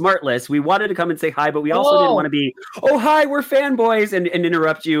at Smartless, we wanted to come and say hi, but we also didn't want to be, hi, we're fanboys and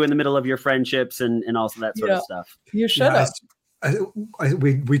interrupt you in the middle of your friendships and also that sort of stuff. You should have.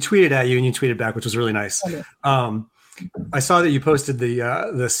 We tweeted at you and you tweeted back, which was really nice. I saw that you posted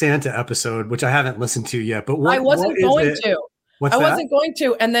the Santa episode, which I haven't listened to yet, but I wasn't going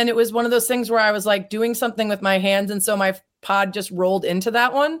to. And then it was one of those things where I was like doing something with my hands. And so my pod just rolled into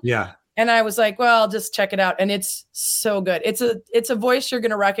that one. Yeah. And I was like, well, I'll just check it out. And it's so good. It's a voice you're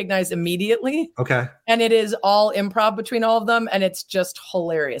going to recognize immediately. Okay. And it is all improv between all of them. And it's just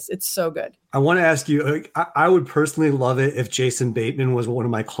hilarious. It's so good. I want to ask you, I would personally love it if Jason Bateman was one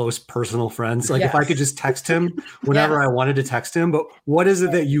of my close personal friends. Like if I could just text him whenever I wanted to text him. But what is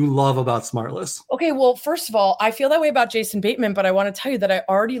it that you love about Smartless? Okay, well, first of all, I feel that way about Jason Bateman, but I want to tell you that I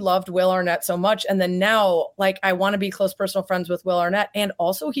already loved Will Arnett so much. And then now, like, I want to be close personal friends with Will Arnett. And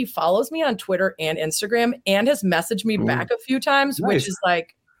also he follows me on Twitter and Instagram and has messaged me back a few times, which is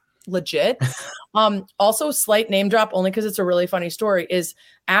like legit. Also slight name drop only because it's a really funny story is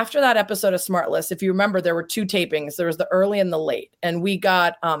after that episode of Smartless, if you remember, there were two tapings. There was the early and the late, and we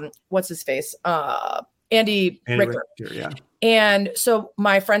got what's his face? Andy Richter. Yeah. And so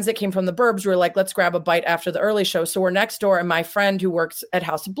my friends that came from the Burbs were like, let's grab a bite after the early show. So we're next door, and my friend who works at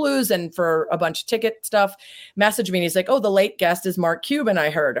House of Blues and for a bunch of ticket stuff messaged me and he's like, oh, the late guest is Mark Cuban,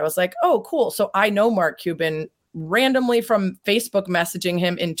 I heard. I was like, oh, cool. So I know Mark Cuban randomly from Facebook messaging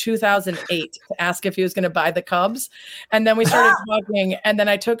him in 2008 to ask if he was going to buy the Cubs. And then we started talking, and then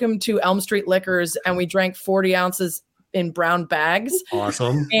I took him to Elm Street Liquors and we drank 40 ounces in brown bags.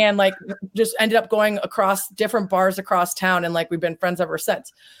 Awesome. And like just ended up going across different bars across town. And like, we've been friends ever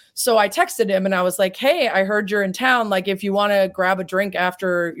since. So I texted him and I was like, hey, I heard you're in town. Like, if you want to grab a drink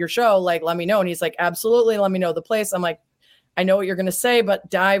after your show, like, let me know. And he's like, absolutely. Let me know the place. I'm like, I know what you're going to say, but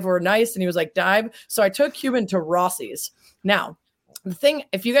Dive or Nice. And he was like, Dive. So I took Cuban to Rossi's. Now, the thing,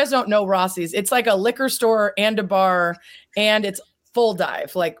 if you guys don't know Rossi's, it's like a liquor store and a bar, and it's full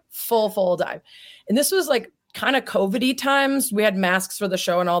dive, like full dive. And this was like kind of COVID-y times. We had masks for the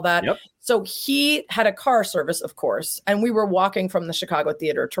show and all that. Yep. So he had a car service, of course, and we were walking from the Chicago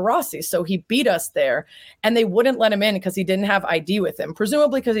Theater to Rossi. So he beat us there, and they wouldn't let him in because he didn't have ID with him,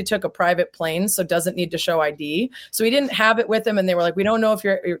 presumably because he took a private plane, so doesn't need to show ID. So he didn't have it with him, and they were like, we don't know if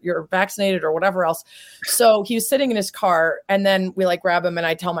you're vaccinated or whatever else. So he was sitting in his car, and then we like grab him, and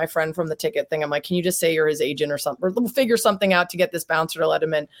I tell my friend from the ticket thing, I'm like, can you just say you're his agent or something? Or we'll figure something out to get this bouncer to let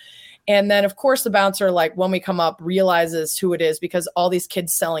him in. And then, of course, the bouncer, like when we come up, realizes who it is because all these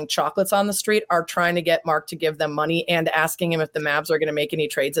kids selling chocolates on the street are trying to get Mark to give them money and asking him if the Mavs are going to make any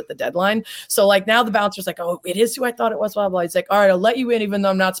trades at the deadline. So like now the bouncer's like, oh, it is who I thought it was, blah, blah. He's like, all right, I'll let you in even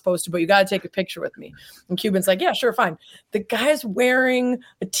though I'm not supposed to, but you got to take a picture with me. And Cuban's like, yeah, sure, fine. The guy's wearing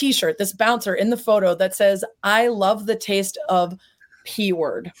a T-shirt, this bouncer in the photo that says, I love the taste of P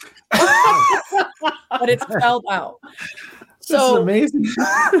word. But it's spelled out. So this is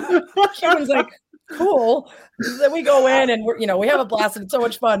amazing. Cuban's like, cool. Then we go in and we have a blast and it's so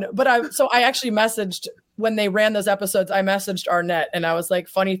much fun. But I actually messaged when they ran those episodes, I messaged Arnett and I was like,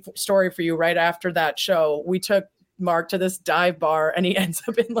 funny story for you. Right after that show, we took Mark to this dive bar and he ends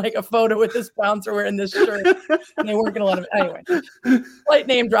up in like a photo with this bouncer wearing this shirt and they weren't going to let him. Anyway, slight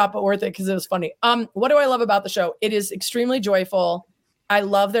name drop, but worth it because it was funny. What do I love about the show? It is extremely joyful. I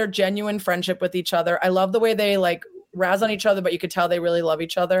love their genuine friendship with each other. I love the way they like razz on each other, but you could tell they really love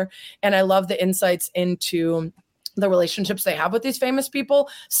each other. And I love the insights into the relationships they have with these famous people.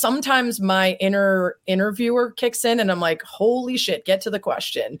 Sometimes my inner interviewer kicks in and I'm like, holy shit, get to the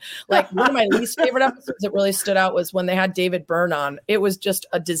question. Like one of my least favorite episodes that really stood out was when they had David Byrne on. It was just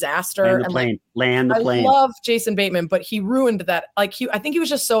a disaster. Land the plane. I love Jason Bateman, but he ruined that. Like I think he was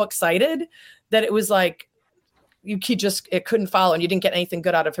just so excited that it was like, it couldn't follow and you didn't get anything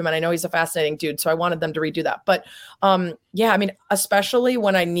good out of him. And I know he's a fascinating dude. So I wanted them to redo that. But yeah, I mean, especially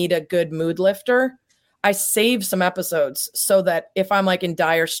when I need a good mood lifter, I save some episodes so that if I'm like in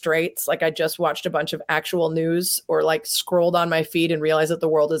dire straits, like I just watched a bunch of actual news or like scrolled on my feed and realized that the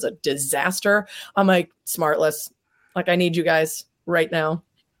world is a disaster, I'm like, Smartless, like I need you guys right now.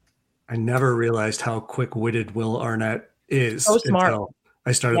 I never realized how quick-witted Will Arnett is. So smart. Until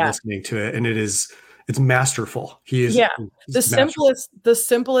I started listening to it, and it's masterful. He is the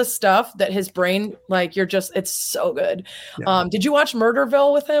simplest stuff that his brain, like it's so good. Yeah. Did you watch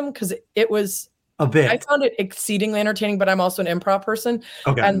Murderville with him? Because it was A bit. I found it exceedingly entertaining, but I'm also an improv person.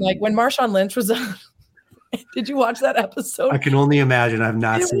 Okay. And like when Marshawn Lynch was on, did you watch that episode? I can only imagine. I've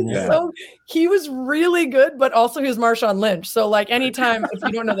not seen it. So he was really good, but also he was Marshawn Lynch. So like anytime, if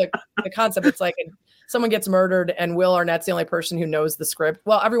you don't know the concept, it's like someone gets murdered and Will Arnett's the only person who knows the script.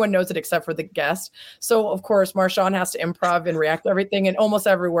 Well, everyone knows it except for the guest. So of course, Marshawn has to improv and react to everything. And almost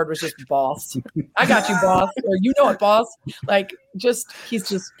every word was just boss. I got you, boss. Or you know it, boss. Like he's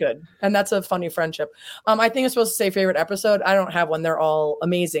just good. And that's a funny friendship. I think I'm supposed to say favorite episode. I don't have one. They're all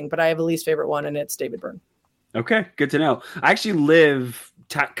amazing, but I have a least favorite one, and it's David Byrne. Okay, good to know. I actually live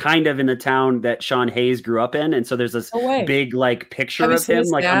kind of in the town that Sean Hayes grew up in, and so there's this big like picture of him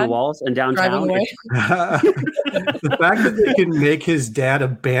like on the walls in downtown. The fact that they can make his dad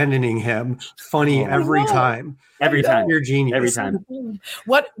abandoning him funny every time. Every time. You're genius. Every time.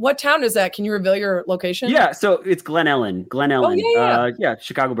 What town is that? Can you reveal your location? Yeah, so it's Glen Ellen. Oh, yeah,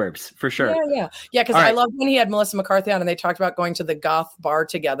 Chicago Burbs, for sure. Yeah, because I loved when he had Melissa McCarthy on and they talked about going to the goth bar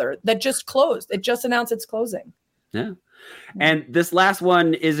together that just closed. It just announced it's closing. Yeah. And this last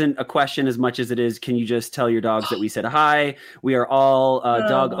one isn't a question as much as it is, can you just tell your dogs that we said hi? We are all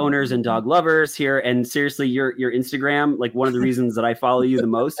dog owners and dog lovers here. And seriously, your Instagram, like one of the reasons that I follow you the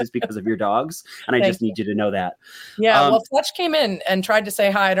most is because of your dogs. And I just need you to know that. Yeah, well, Fletch came in and tried to say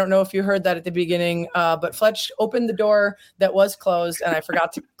hi. I don't know if you heard that at the beginning, but Fletch opened the door that was closed and I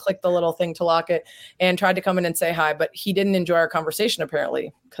forgot to click the little thing to lock it and tried to come in and say hi. But he didn't enjoy our conversation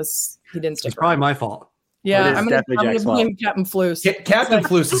apparently because he didn't stick around. It's probably my fault. Yeah, I'm going to blame Captain Flus. Captain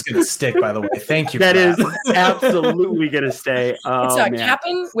Flus is going to stick, by the way. Thank you. That is absolutely going to stay. It's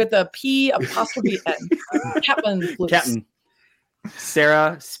Captain with a P apostrophe N. Captain Flus. Captain.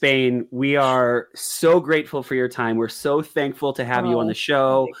 Sarah Spain, we are so grateful for your time. We're so thankful to have you on the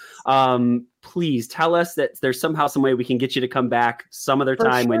show. Please tell us that there's somehow, some way we can get you to come back some other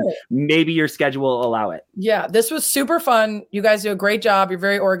time when maybe your schedule will allow it. Yeah, this was super fun. You guys do a great job. You're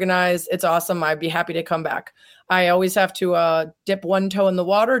very organized. It's awesome. I'd be happy to come back. I always have to dip one toe in the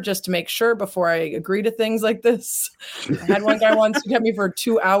water just to make sure before I agree to things like this. I had one guy once who kept me for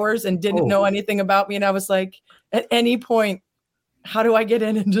 2 hours and didn't know anything about me. And I was like, at any point, how do I get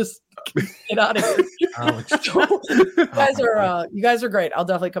in and just get out of here? You guys are great. I'll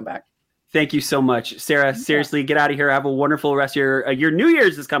definitely come back. Thank you so much, Sarah. Seriously, get out of here. Have a wonderful rest of your New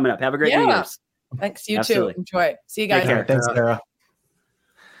Year's is coming up. Have a great New Year's. Thanks. You too. Enjoy. See you guys. Thanks, Sarah.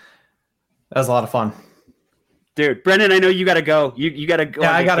 That was a lot of fun. Dude, Brendan, I know you got to go. You got to go.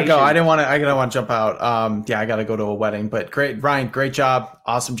 Yeah, I got to go. I didn't want to jump out. I got to go to a wedding, but great. Ryan, great job.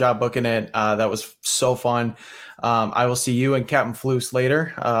 Awesome job booking it. That was so fun. I will see you and Captain Flus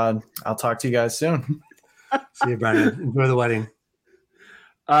later. I'll talk to you guys soon. See you, Brendan. Enjoy the wedding.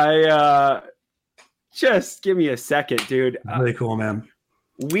 Just give me a second, dude. Really cool, man.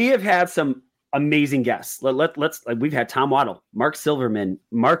 We have had some amazing guests. We've had Tom Waddle, Mark Silverman,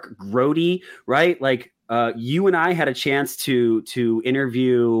 Mark Grody, right? Like you and I had a chance to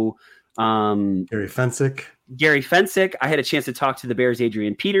interview Gary Fensick. I had a chance to talk to the Bears'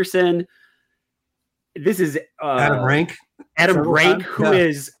 Adrian Peterson. This is Adam Rank, who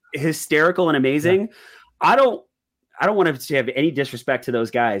is hysterical and amazing. Yeah. I don't want to have any disrespect to those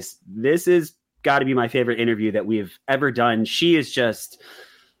guys. This is got to be my favorite interview that we've ever done. She's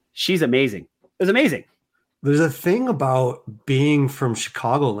amazing. It was amazing. There's a thing about being from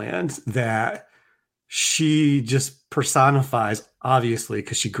Chicagoland that she just personifies, obviously,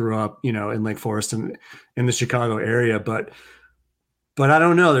 because she grew up, in Lake Forest and in the Chicago area. But I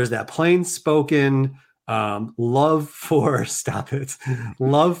don't know. There's that plain spoken love for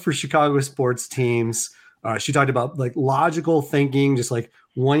Chicago sports teams. She talked about like logical thinking, just like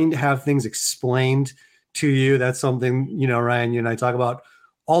wanting to have things explained to you. That's something, Ryan, you and I talk about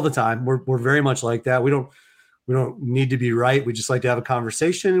all the time. We're very much like that. We don't need to be right. We just like to have a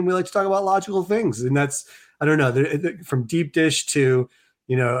conversation and we like to talk about logical things. And that's, I don't know, from deep dish to,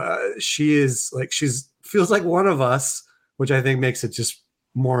 she's feels like one of us, which I think makes it just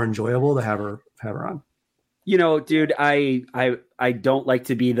more enjoyable to have her on. Dude, I don't like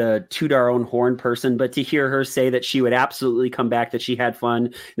to be the toot our own horn person, but to hear her say that she would absolutely come back, that she had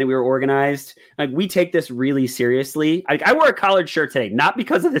fun, that we were organized. Like, we take this really seriously. I wore a collared shirt today, not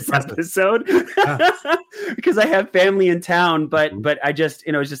because of this episode, because I have family in town, but I just,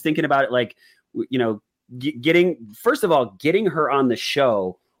 I was just thinking about it. Like, getting her on the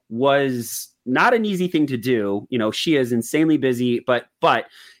show was not an easy thing to do. She is insanely busy, but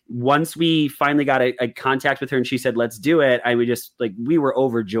once we finally got a contact with her and she said, let's do it, we were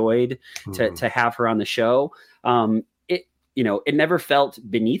overjoyed to have her on the show. it never felt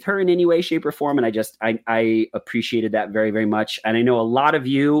beneath her in any way, shape, or form. And I appreciated that very, very much. And I know a lot of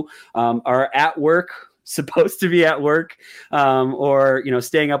you are at work, supposed to be at work, or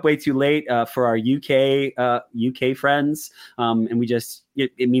staying up way too late for our UK friends, and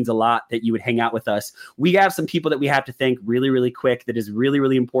it means a lot that you would hang out with us. We have some people that we have to thank really, really quick. That is really,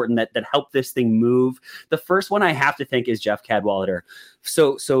 really important. That helped this thing move. The first one I have to thank is Jeff Cadwallader.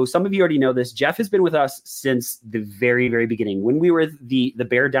 So some of you already know this. Jeff has been with us since the very, very beginning. When we were the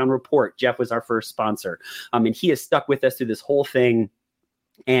Bear Down Report, Jeff was our first sponsor, and he has stuck with us through this whole thing.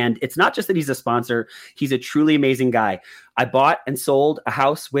 And it's not just that he's a sponsor. He's a truly amazing guy. I bought and sold a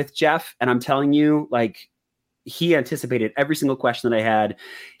house with Jeff, and I'm telling you, he anticipated every single question that I had.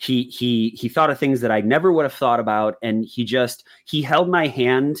 He thought of things that I never would have thought about. And he held my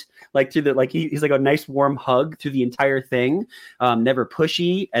hand he's like a nice warm hug through the entire thing. Never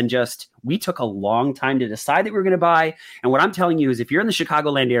pushy. And we took a long time to decide that we were going to buy. And what I'm telling you is, if you're in the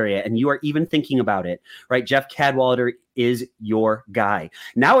Chicagoland area and you are even thinking about it, right? Jeff Cadwallader is your guy.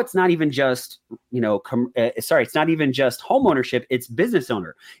 Now it's not even just, it's not even just home ownership, it's business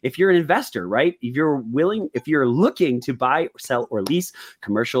owner. If you're an investor, right? If you're looking to buy or sell or lease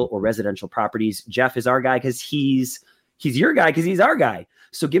commercial or residential properties, Jeff is our guy, because he's your guy, because he's our guy.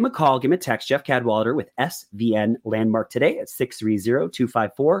 So give him a call, give him a text, Jeff Cadwallader with SVN Landmark today at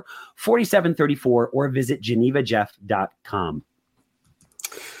 630-254-4734, or visit genevajeff.com.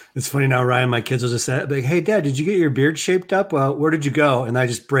 It's funny now, Ryan, my kids will just say, hey, Dad, did you get your beard shaped up? Where did you go? And I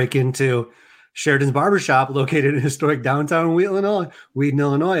just break into Sheridan's Barbershop, located in historic downtown Wheaton,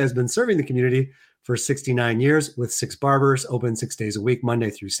 Illinois, has been serving the community for 69 years with 6 barbers, open 6 days a week, Monday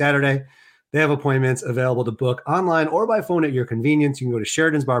through Saturday. They have appointments available to book online or by phone at your convenience. You can go to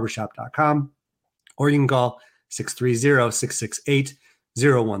Sheridan'sBarbershop.com, or you can call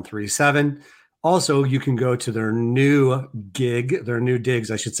 630-668-0137. Also, you can go to their new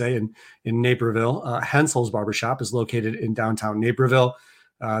digs, I should say, in Naperville. Hensel's Barbershop is located in downtown Naperville.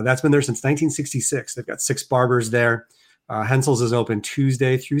 That's been there since 1966. They've got 6 barbers there. Hensel's is open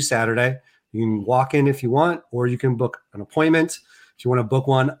Tuesday through Saturday. You can walk in if you want, or you can book an appointment. If you want to book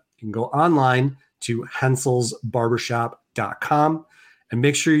one, you can go online to henselsbarbershop.com, and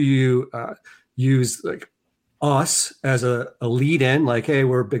make sure you use us as a lead in, hey,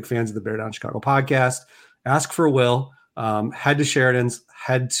 we're big fans of the Bear Down Chicago podcast. Ask for Will. Head to Sheridan's,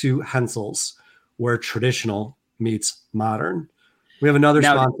 head to Hensel's, where traditional meets modern. We have another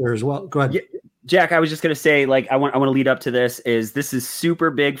sponsor as well. Go ahead. Yeah, Jack, I was just going to say, I want to lead up to this. This is super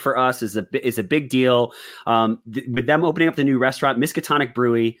big for us. Is a big deal. With them opening up the new restaurant, Miskatonic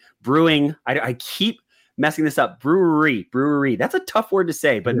Brewing. I keep messing this up. Brewery. That's a tough word to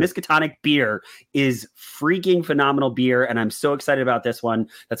say, but yeah. Miskatonic beer is freaking phenomenal beer, and I'm so excited about this one.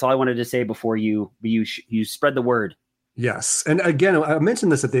 That's all I wanted to say before you spread the word. Yes, and again, I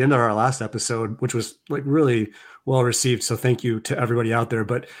mentioned this at the end of our last episode, which was really well received. So thank you to everybody out there.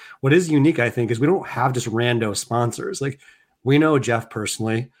 But what is unique, I think, is we don't have just rando sponsors. We know Jeff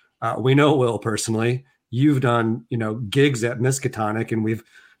personally, we know Will personally. You've done gigs at Miskatonic, and we've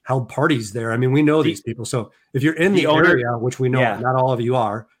held parties there. I mean, we know these people. So if you're in the area, which we know not all of you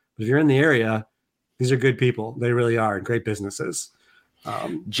are, but if you're in the area, these are good people. They really are, great businesses.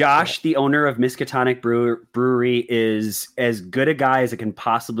 Josh, the owner of Miskatonic Brewery, is as good a guy as it can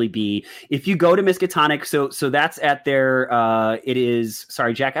possibly be. If you go to Miskatonic, so that's at their, it is,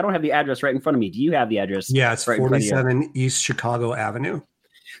 sorry, Jack, I don't have the address right in front of me. Do you have the address? Yeah, it's right 47 East Chicago Avenue.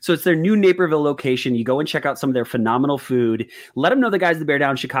 So it's their new Naperville location. You go and check out some of their phenomenal food. Let them know the guys at the Bear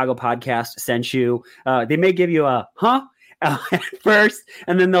Down Chicago podcast sent you. They may give you a, at first,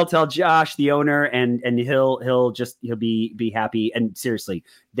 and then they'll tell Josh, the owner, and he'll be happy. And seriously,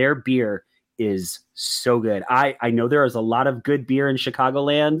 their beer is so good. I know there is a lot of good beer in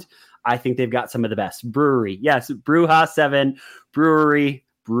Chicagoland. I think they've got some of the best. Brewery, yes, Brewha 7 Brewery.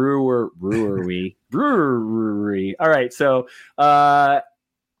 All right, so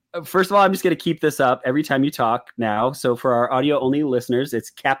first of all, I'm just going to keep this up every time you talk now. So for our audio only listeners,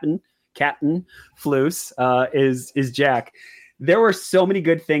 it's Captain Floos is Jack. There were so many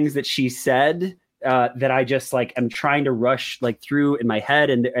good things that she said that I just am trying to rush through in my head,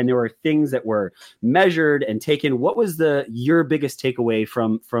 and there were things that were measured and taken. What was your biggest takeaway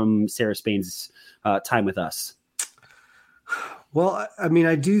from Sarah Spain's time with us? Well, I mean,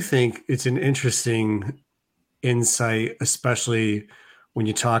 I do think it's an interesting insight, especially when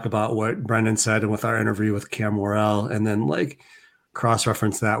you talk about what Brendan said and with our interview with Cam Worrell, and then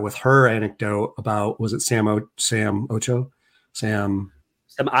cross-reference that with her anecdote about, was it Sam Ocho? Sam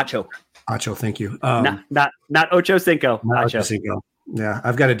Acho. Thank you. Not Ocho Cinco. Not Ocho Cinco. Yeah,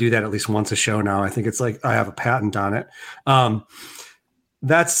 I've got to do that at least once a show now. I think it's like I have a patent on it.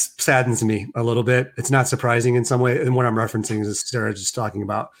 That saddens me a little bit. It's not surprising in some way. And what I'm referencing is Sarah just talking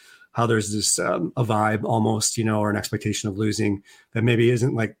about how there's this a vibe almost, or an expectation of losing that maybe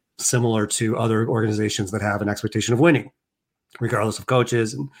isn't like similar to other organizations that have an expectation of winning, regardless of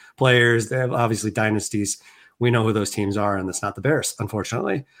coaches and players. They have obviously dynasties. We know who those teams are, and that's not the Bears,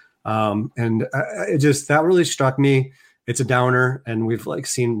 unfortunately. That really struck me. It's a downer, and we've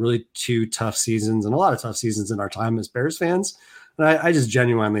seen really 2 tough seasons and a lot of tough seasons in our time as Bears fans. And I just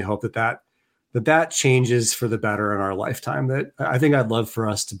genuinely hope that changes for the better in our lifetime. That I think I'd love for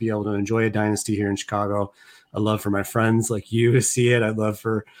us to be able to enjoy a dynasty here in Chicago. I'd love for my friends like you to see it. I'd love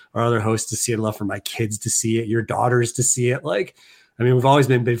for our other hosts to see it. I'd love for my kids to see it, your daughters to see it. We've always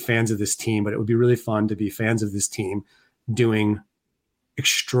been big fans of this team, but it would be really fun to be fans of this team doing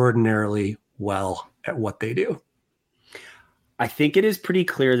extraordinarily well at what they do. I think it is pretty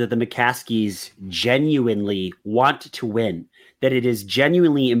clear that the McCaskies genuinely want to win, that it is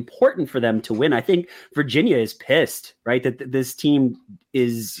genuinely important for them to win. I think Virginia is pissed, right? That this team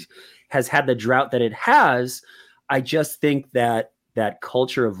has had the drought that it has. I just think that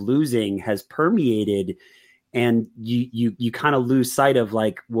culture of losing has permeated, and you kind of lose sight of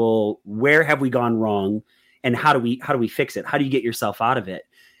where have we gone wrong, and how do we fix it? How do you get yourself out of it?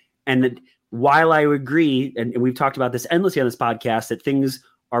 And while I agree, and we've talked about this endlessly on this podcast, that things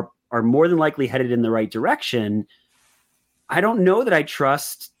are more than likely headed in the right direction, I don't know that I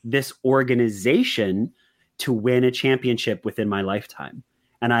trust this organization to win a championship within my lifetime.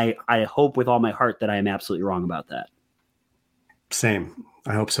 And I hope with all my heart that I am absolutely wrong about that. Same.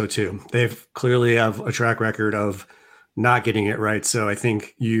 I hope so too. They've clearly have a track record of not getting it right. So I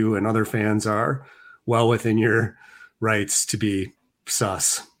think you and other fans are well within your rights to be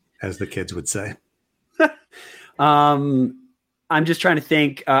sus, as the kids would say. I'm just trying to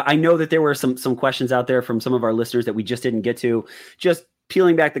think. I know that there were some questions out there from some of our listeners that we just didn't get to. Just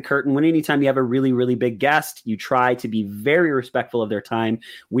peeling back the curtain, anytime you have a really, really big guest, you try to be very respectful of their time.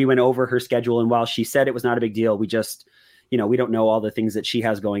 We went over her schedule, and while she said it was not a big deal, we just, we don't know all the things that she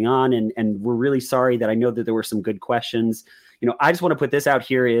has going on. And we're really sorry that I know that there were some good questions. I just want to put this out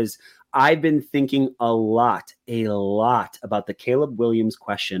here is I've been thinking a lot about the Caleb Williams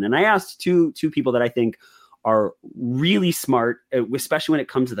question. And I asked two people that I think are really smart, especially when it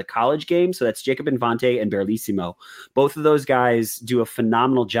comes to the college game. So that's Jacob Infante and Barlissimo. Both of those guys do a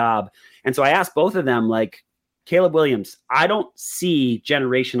phenomenal job. And so I asked both of them, Caleb Williams, I don't see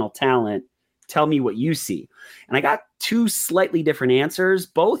generational talent. Tell me what you see. And I got 2 slightly different answers.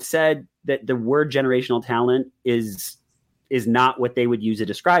 Both said that the word generational talent is not what they would use to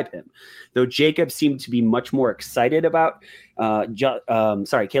describe him. Though Jacob seemed to be much more excited about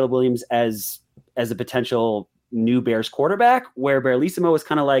Caleb Williams as a potential new Bears quarterback, where Barlissimo was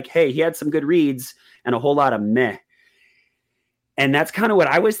kind of hey, he had some good reads and a whole lot of meh. And that's kind of what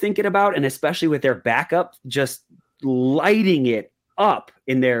I was thinking about. And especially with their backup, just lighting it up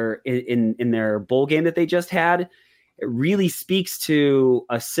in their bowl game that they just had, it really speaks to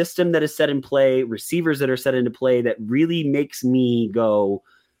a system that is set in play, receivers that are set into play, that really makes me go,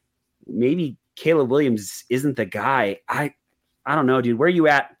 maybe Caleb Williams isn't the guy. I don't know, dude. Where are you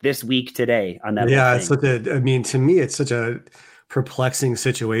at this week today on that? Yeah, it's to me, it's such a perplexing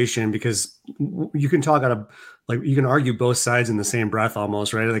situation because you can talk out of you can argue both sides in the same breath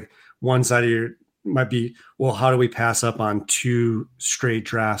almost, right? One side of your might be, well, how do we pass up on 2 straight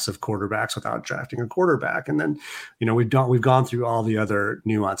drafts of quarterbacks without drafting a quarterback? And then, we've gone through all the other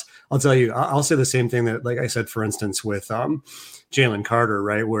nuance. I'll tell you, I'll say the same thing that, I said, for instance, with Jalen Carter,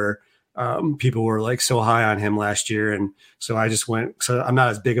 right? Where people were so high on him last year. And so I just went, so I'm not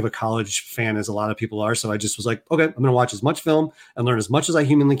as big of a college fan as a lot of people are. So I just was okay, I'm going to watch as much film and learn as much as I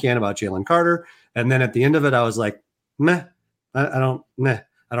humanly can about Jalen Carter. And then at the end of it, I was meh, I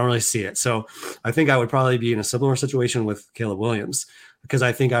don't really see it. So I think I would probably be in a similar situation with Caleb Williams, because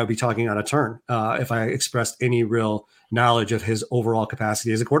I think I would be talking out of turn if I expressed any real knowledge of his overall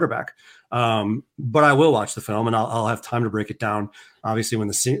capacity as a quarterback. But I will watch the film and I'll have time to break it down. Obviously, when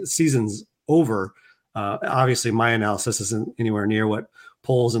the season's over, obviously my analysis isn't anywhere near what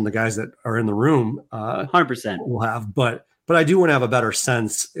polls and the guys that are in the room 100% will have. But I do want to have a better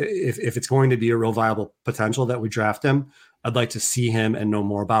sense if it's going to be a real viable potential that we draft him. I'd like to see him and know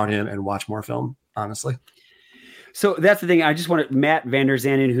more about him and watch more film, honestly. So that's the thing. I just want Matt Vander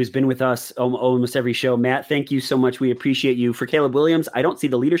Zanden, who's been with us almost every show. Matt, thank you so much. We appreciate you. For Caleb Williams, I don't see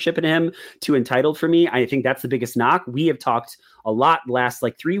the leadership in him. Too entitled for me. I think that's the biggest knock. We have talked a lot last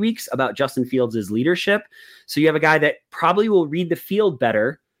 3 weeks about Justin Fields' leadership. So you have a guy that probably will read the field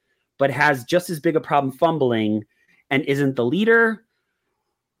better, but has just as big a problem fumbling and isn't the leader.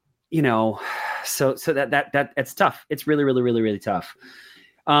 so that it's tough. It's really, really, really, really tough.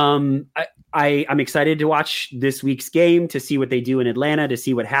 I'm excited to watch this week's game, to see what they do in Atlanta, to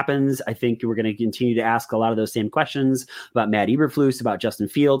see what happens. I think we're going to continue to ask a lot of those same questions about Matt Eberflus, about Justin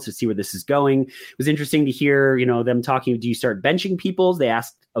Fields, to see where this is going. It was interesting to hear, them talking, do you start benching people? They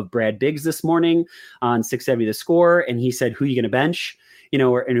asked of Brad Biggs this morning on 670 The Score, and he said, who are you going to bench? And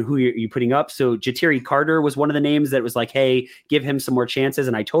who are you putting up? So Ja'Tyre Carter was one of the names that was like, hey, give him some more chances.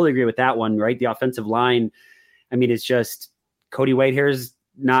 And I totally agree with that one, right? The offensive line, I mean, it's just Cody Whitehair's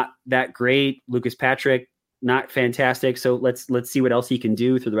not that great. Lucas Patrick, not fantastic. So let's see what else he can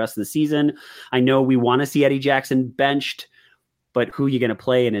do through the rest of the season. I know we want to see Eddie Jackson benched, but who are you going to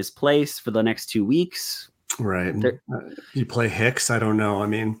play in his place for the next 2 weeks? Right. You play Hicks. I don't know. I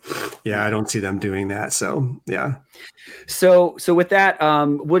mean, I don't see them doing that. So, yeah. So with that,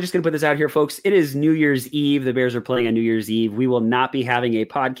 we're just going to put this out here, folks. It is New Year's Eve. The Bears are playing on New Year's Eve. We will not be having a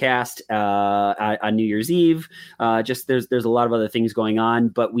podcast on New Year's Eve. Just there's a lot of other things going on,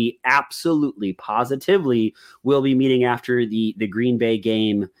 but we absolutely, positively will be meeting after the Green Bay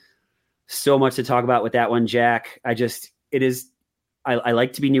game. So much to talk about with that one, Jack. I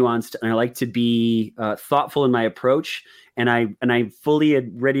like to be nuanced, and I like to be thoughtful in my approach. And I'm fully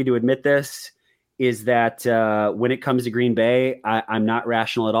ready to admit this, is that when it comes to Green Bay, I'm not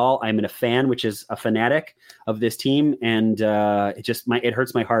rational at all. I'm a fan, which is a fanatic of this team. And it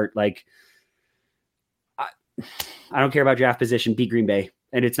hurts my heart. Like, I don't care about draft position, beat Green Bay.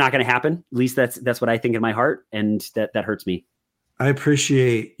 And it's not going to happen. At least that's what I think in my heart. And that hurts me. I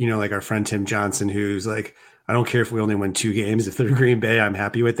appreciate, like our friend Tim Johnson, who's like, I don't care if we only win 2 games. If they're Green Bay, I'm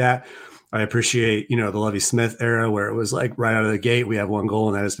happy with that. I appreciate, the Lovie Smith era where it was like right out of the gate, we have one goal,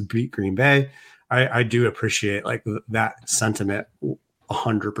 and that is to beat Green Bay. I do appreciate like that sentiment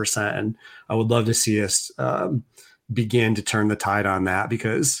 100%. And I would love to see us begin to turn the tide on that,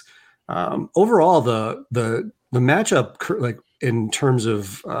 because overall the matchup, like in terms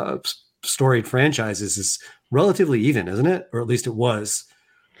of storied franchises, is relatively even, isn't it? Or at least it was.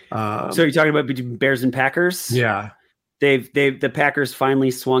 So you're talking about between Bears and Packers? Yeah. The Packers finally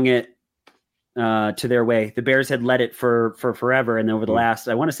swung it to their way. The Bears had led it for forever. And over the last,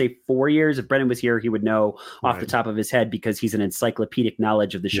 I want to say 4 years, if Brendan was here, he would know off the top of his head, because he's an encyclopedic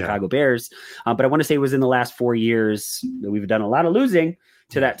knowledge of the Chicago Bears. But I want to say it was in the last 4 years that we've done a lot of losing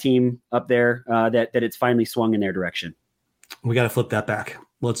to that team up there, that it's finally swung in their direction. We got to flip that back.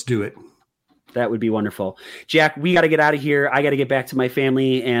 Let's do it. That would be wonderful. Jack, we got to get out of here. I got to get back to my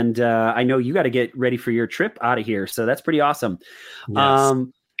family, and I know you got to get ready for your trip out of here. So that's pretty awesome. Yes.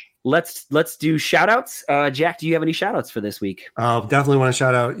 Let's do shout outs. Jack, do you have any shout outs for this week? Definitely want to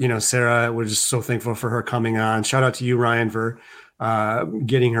shout out, Sarah. We're just so thankful for her coming on. Shout out to you, Ryan, for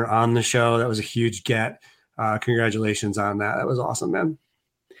getting her on the show. That was a huge get. Congratulations on that. That was awesome, man.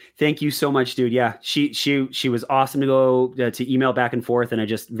 Thank you so much, dude. Yeah, she was awesome to go to email back and forth, and I'm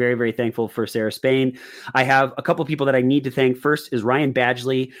just very, very thankful for Sarah Spain. I have a couple people that I need to thank. First is Ryan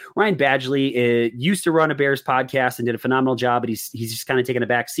Badgley. Ryan Badgley used to run a Bears podcast and did a phenomenal job, but he's just kind of taken a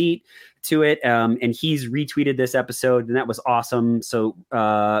back seat to it, and he's retweeted this episode, and that was awesome. So,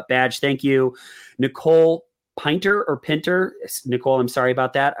 Badge, thank you. Nicole Pinter or Pinter, Nicole, I'm sorry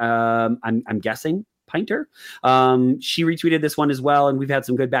about that. I'm guessing Pinter. She retweeted this one as well, and we've had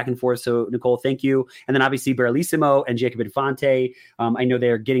some good back and forth. So Nicole, thank you. And then obviously Baralissimo and Jacob Infante. I know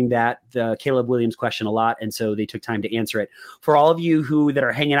they're getting the Caleb Williams question a lot, and so they took time to answer it. For all of you that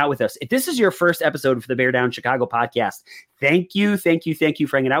are hanging out with us, if this is your first episode for the Bear Down Chicago podcast, thank you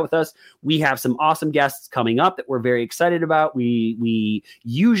for hanging out with us. We have some awesome guests coming up that we're very excited about. We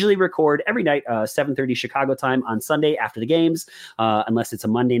usually record every night, 7:30 Chicago time on Sunday after the games, unless it's a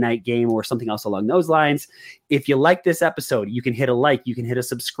Monday night game or something else along those lines. If you like this episode, you can hit a like, you can hit a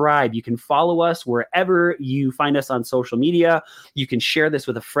subscribe, you can follow us wherever you find us on social media. You can share this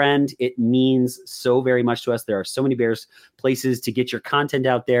with a friend. It means so very much to us. There are so many Bears places to get your content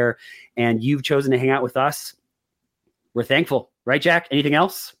out there, and you've chosen to hang out with us. We're thankful, right, Jack? Anything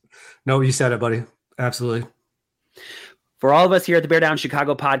else? No, you said it, buddy. Absolutely. For all of us here at the Bear Down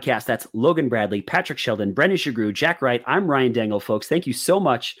Chicago podcast, that's Logan Bradley, Patrick Sheldon, Brendan Shagru, Jack Wright. I'm Ryan Dangle, folks. Thank you so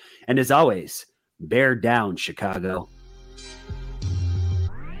much. And as always, Bear Down Chicago.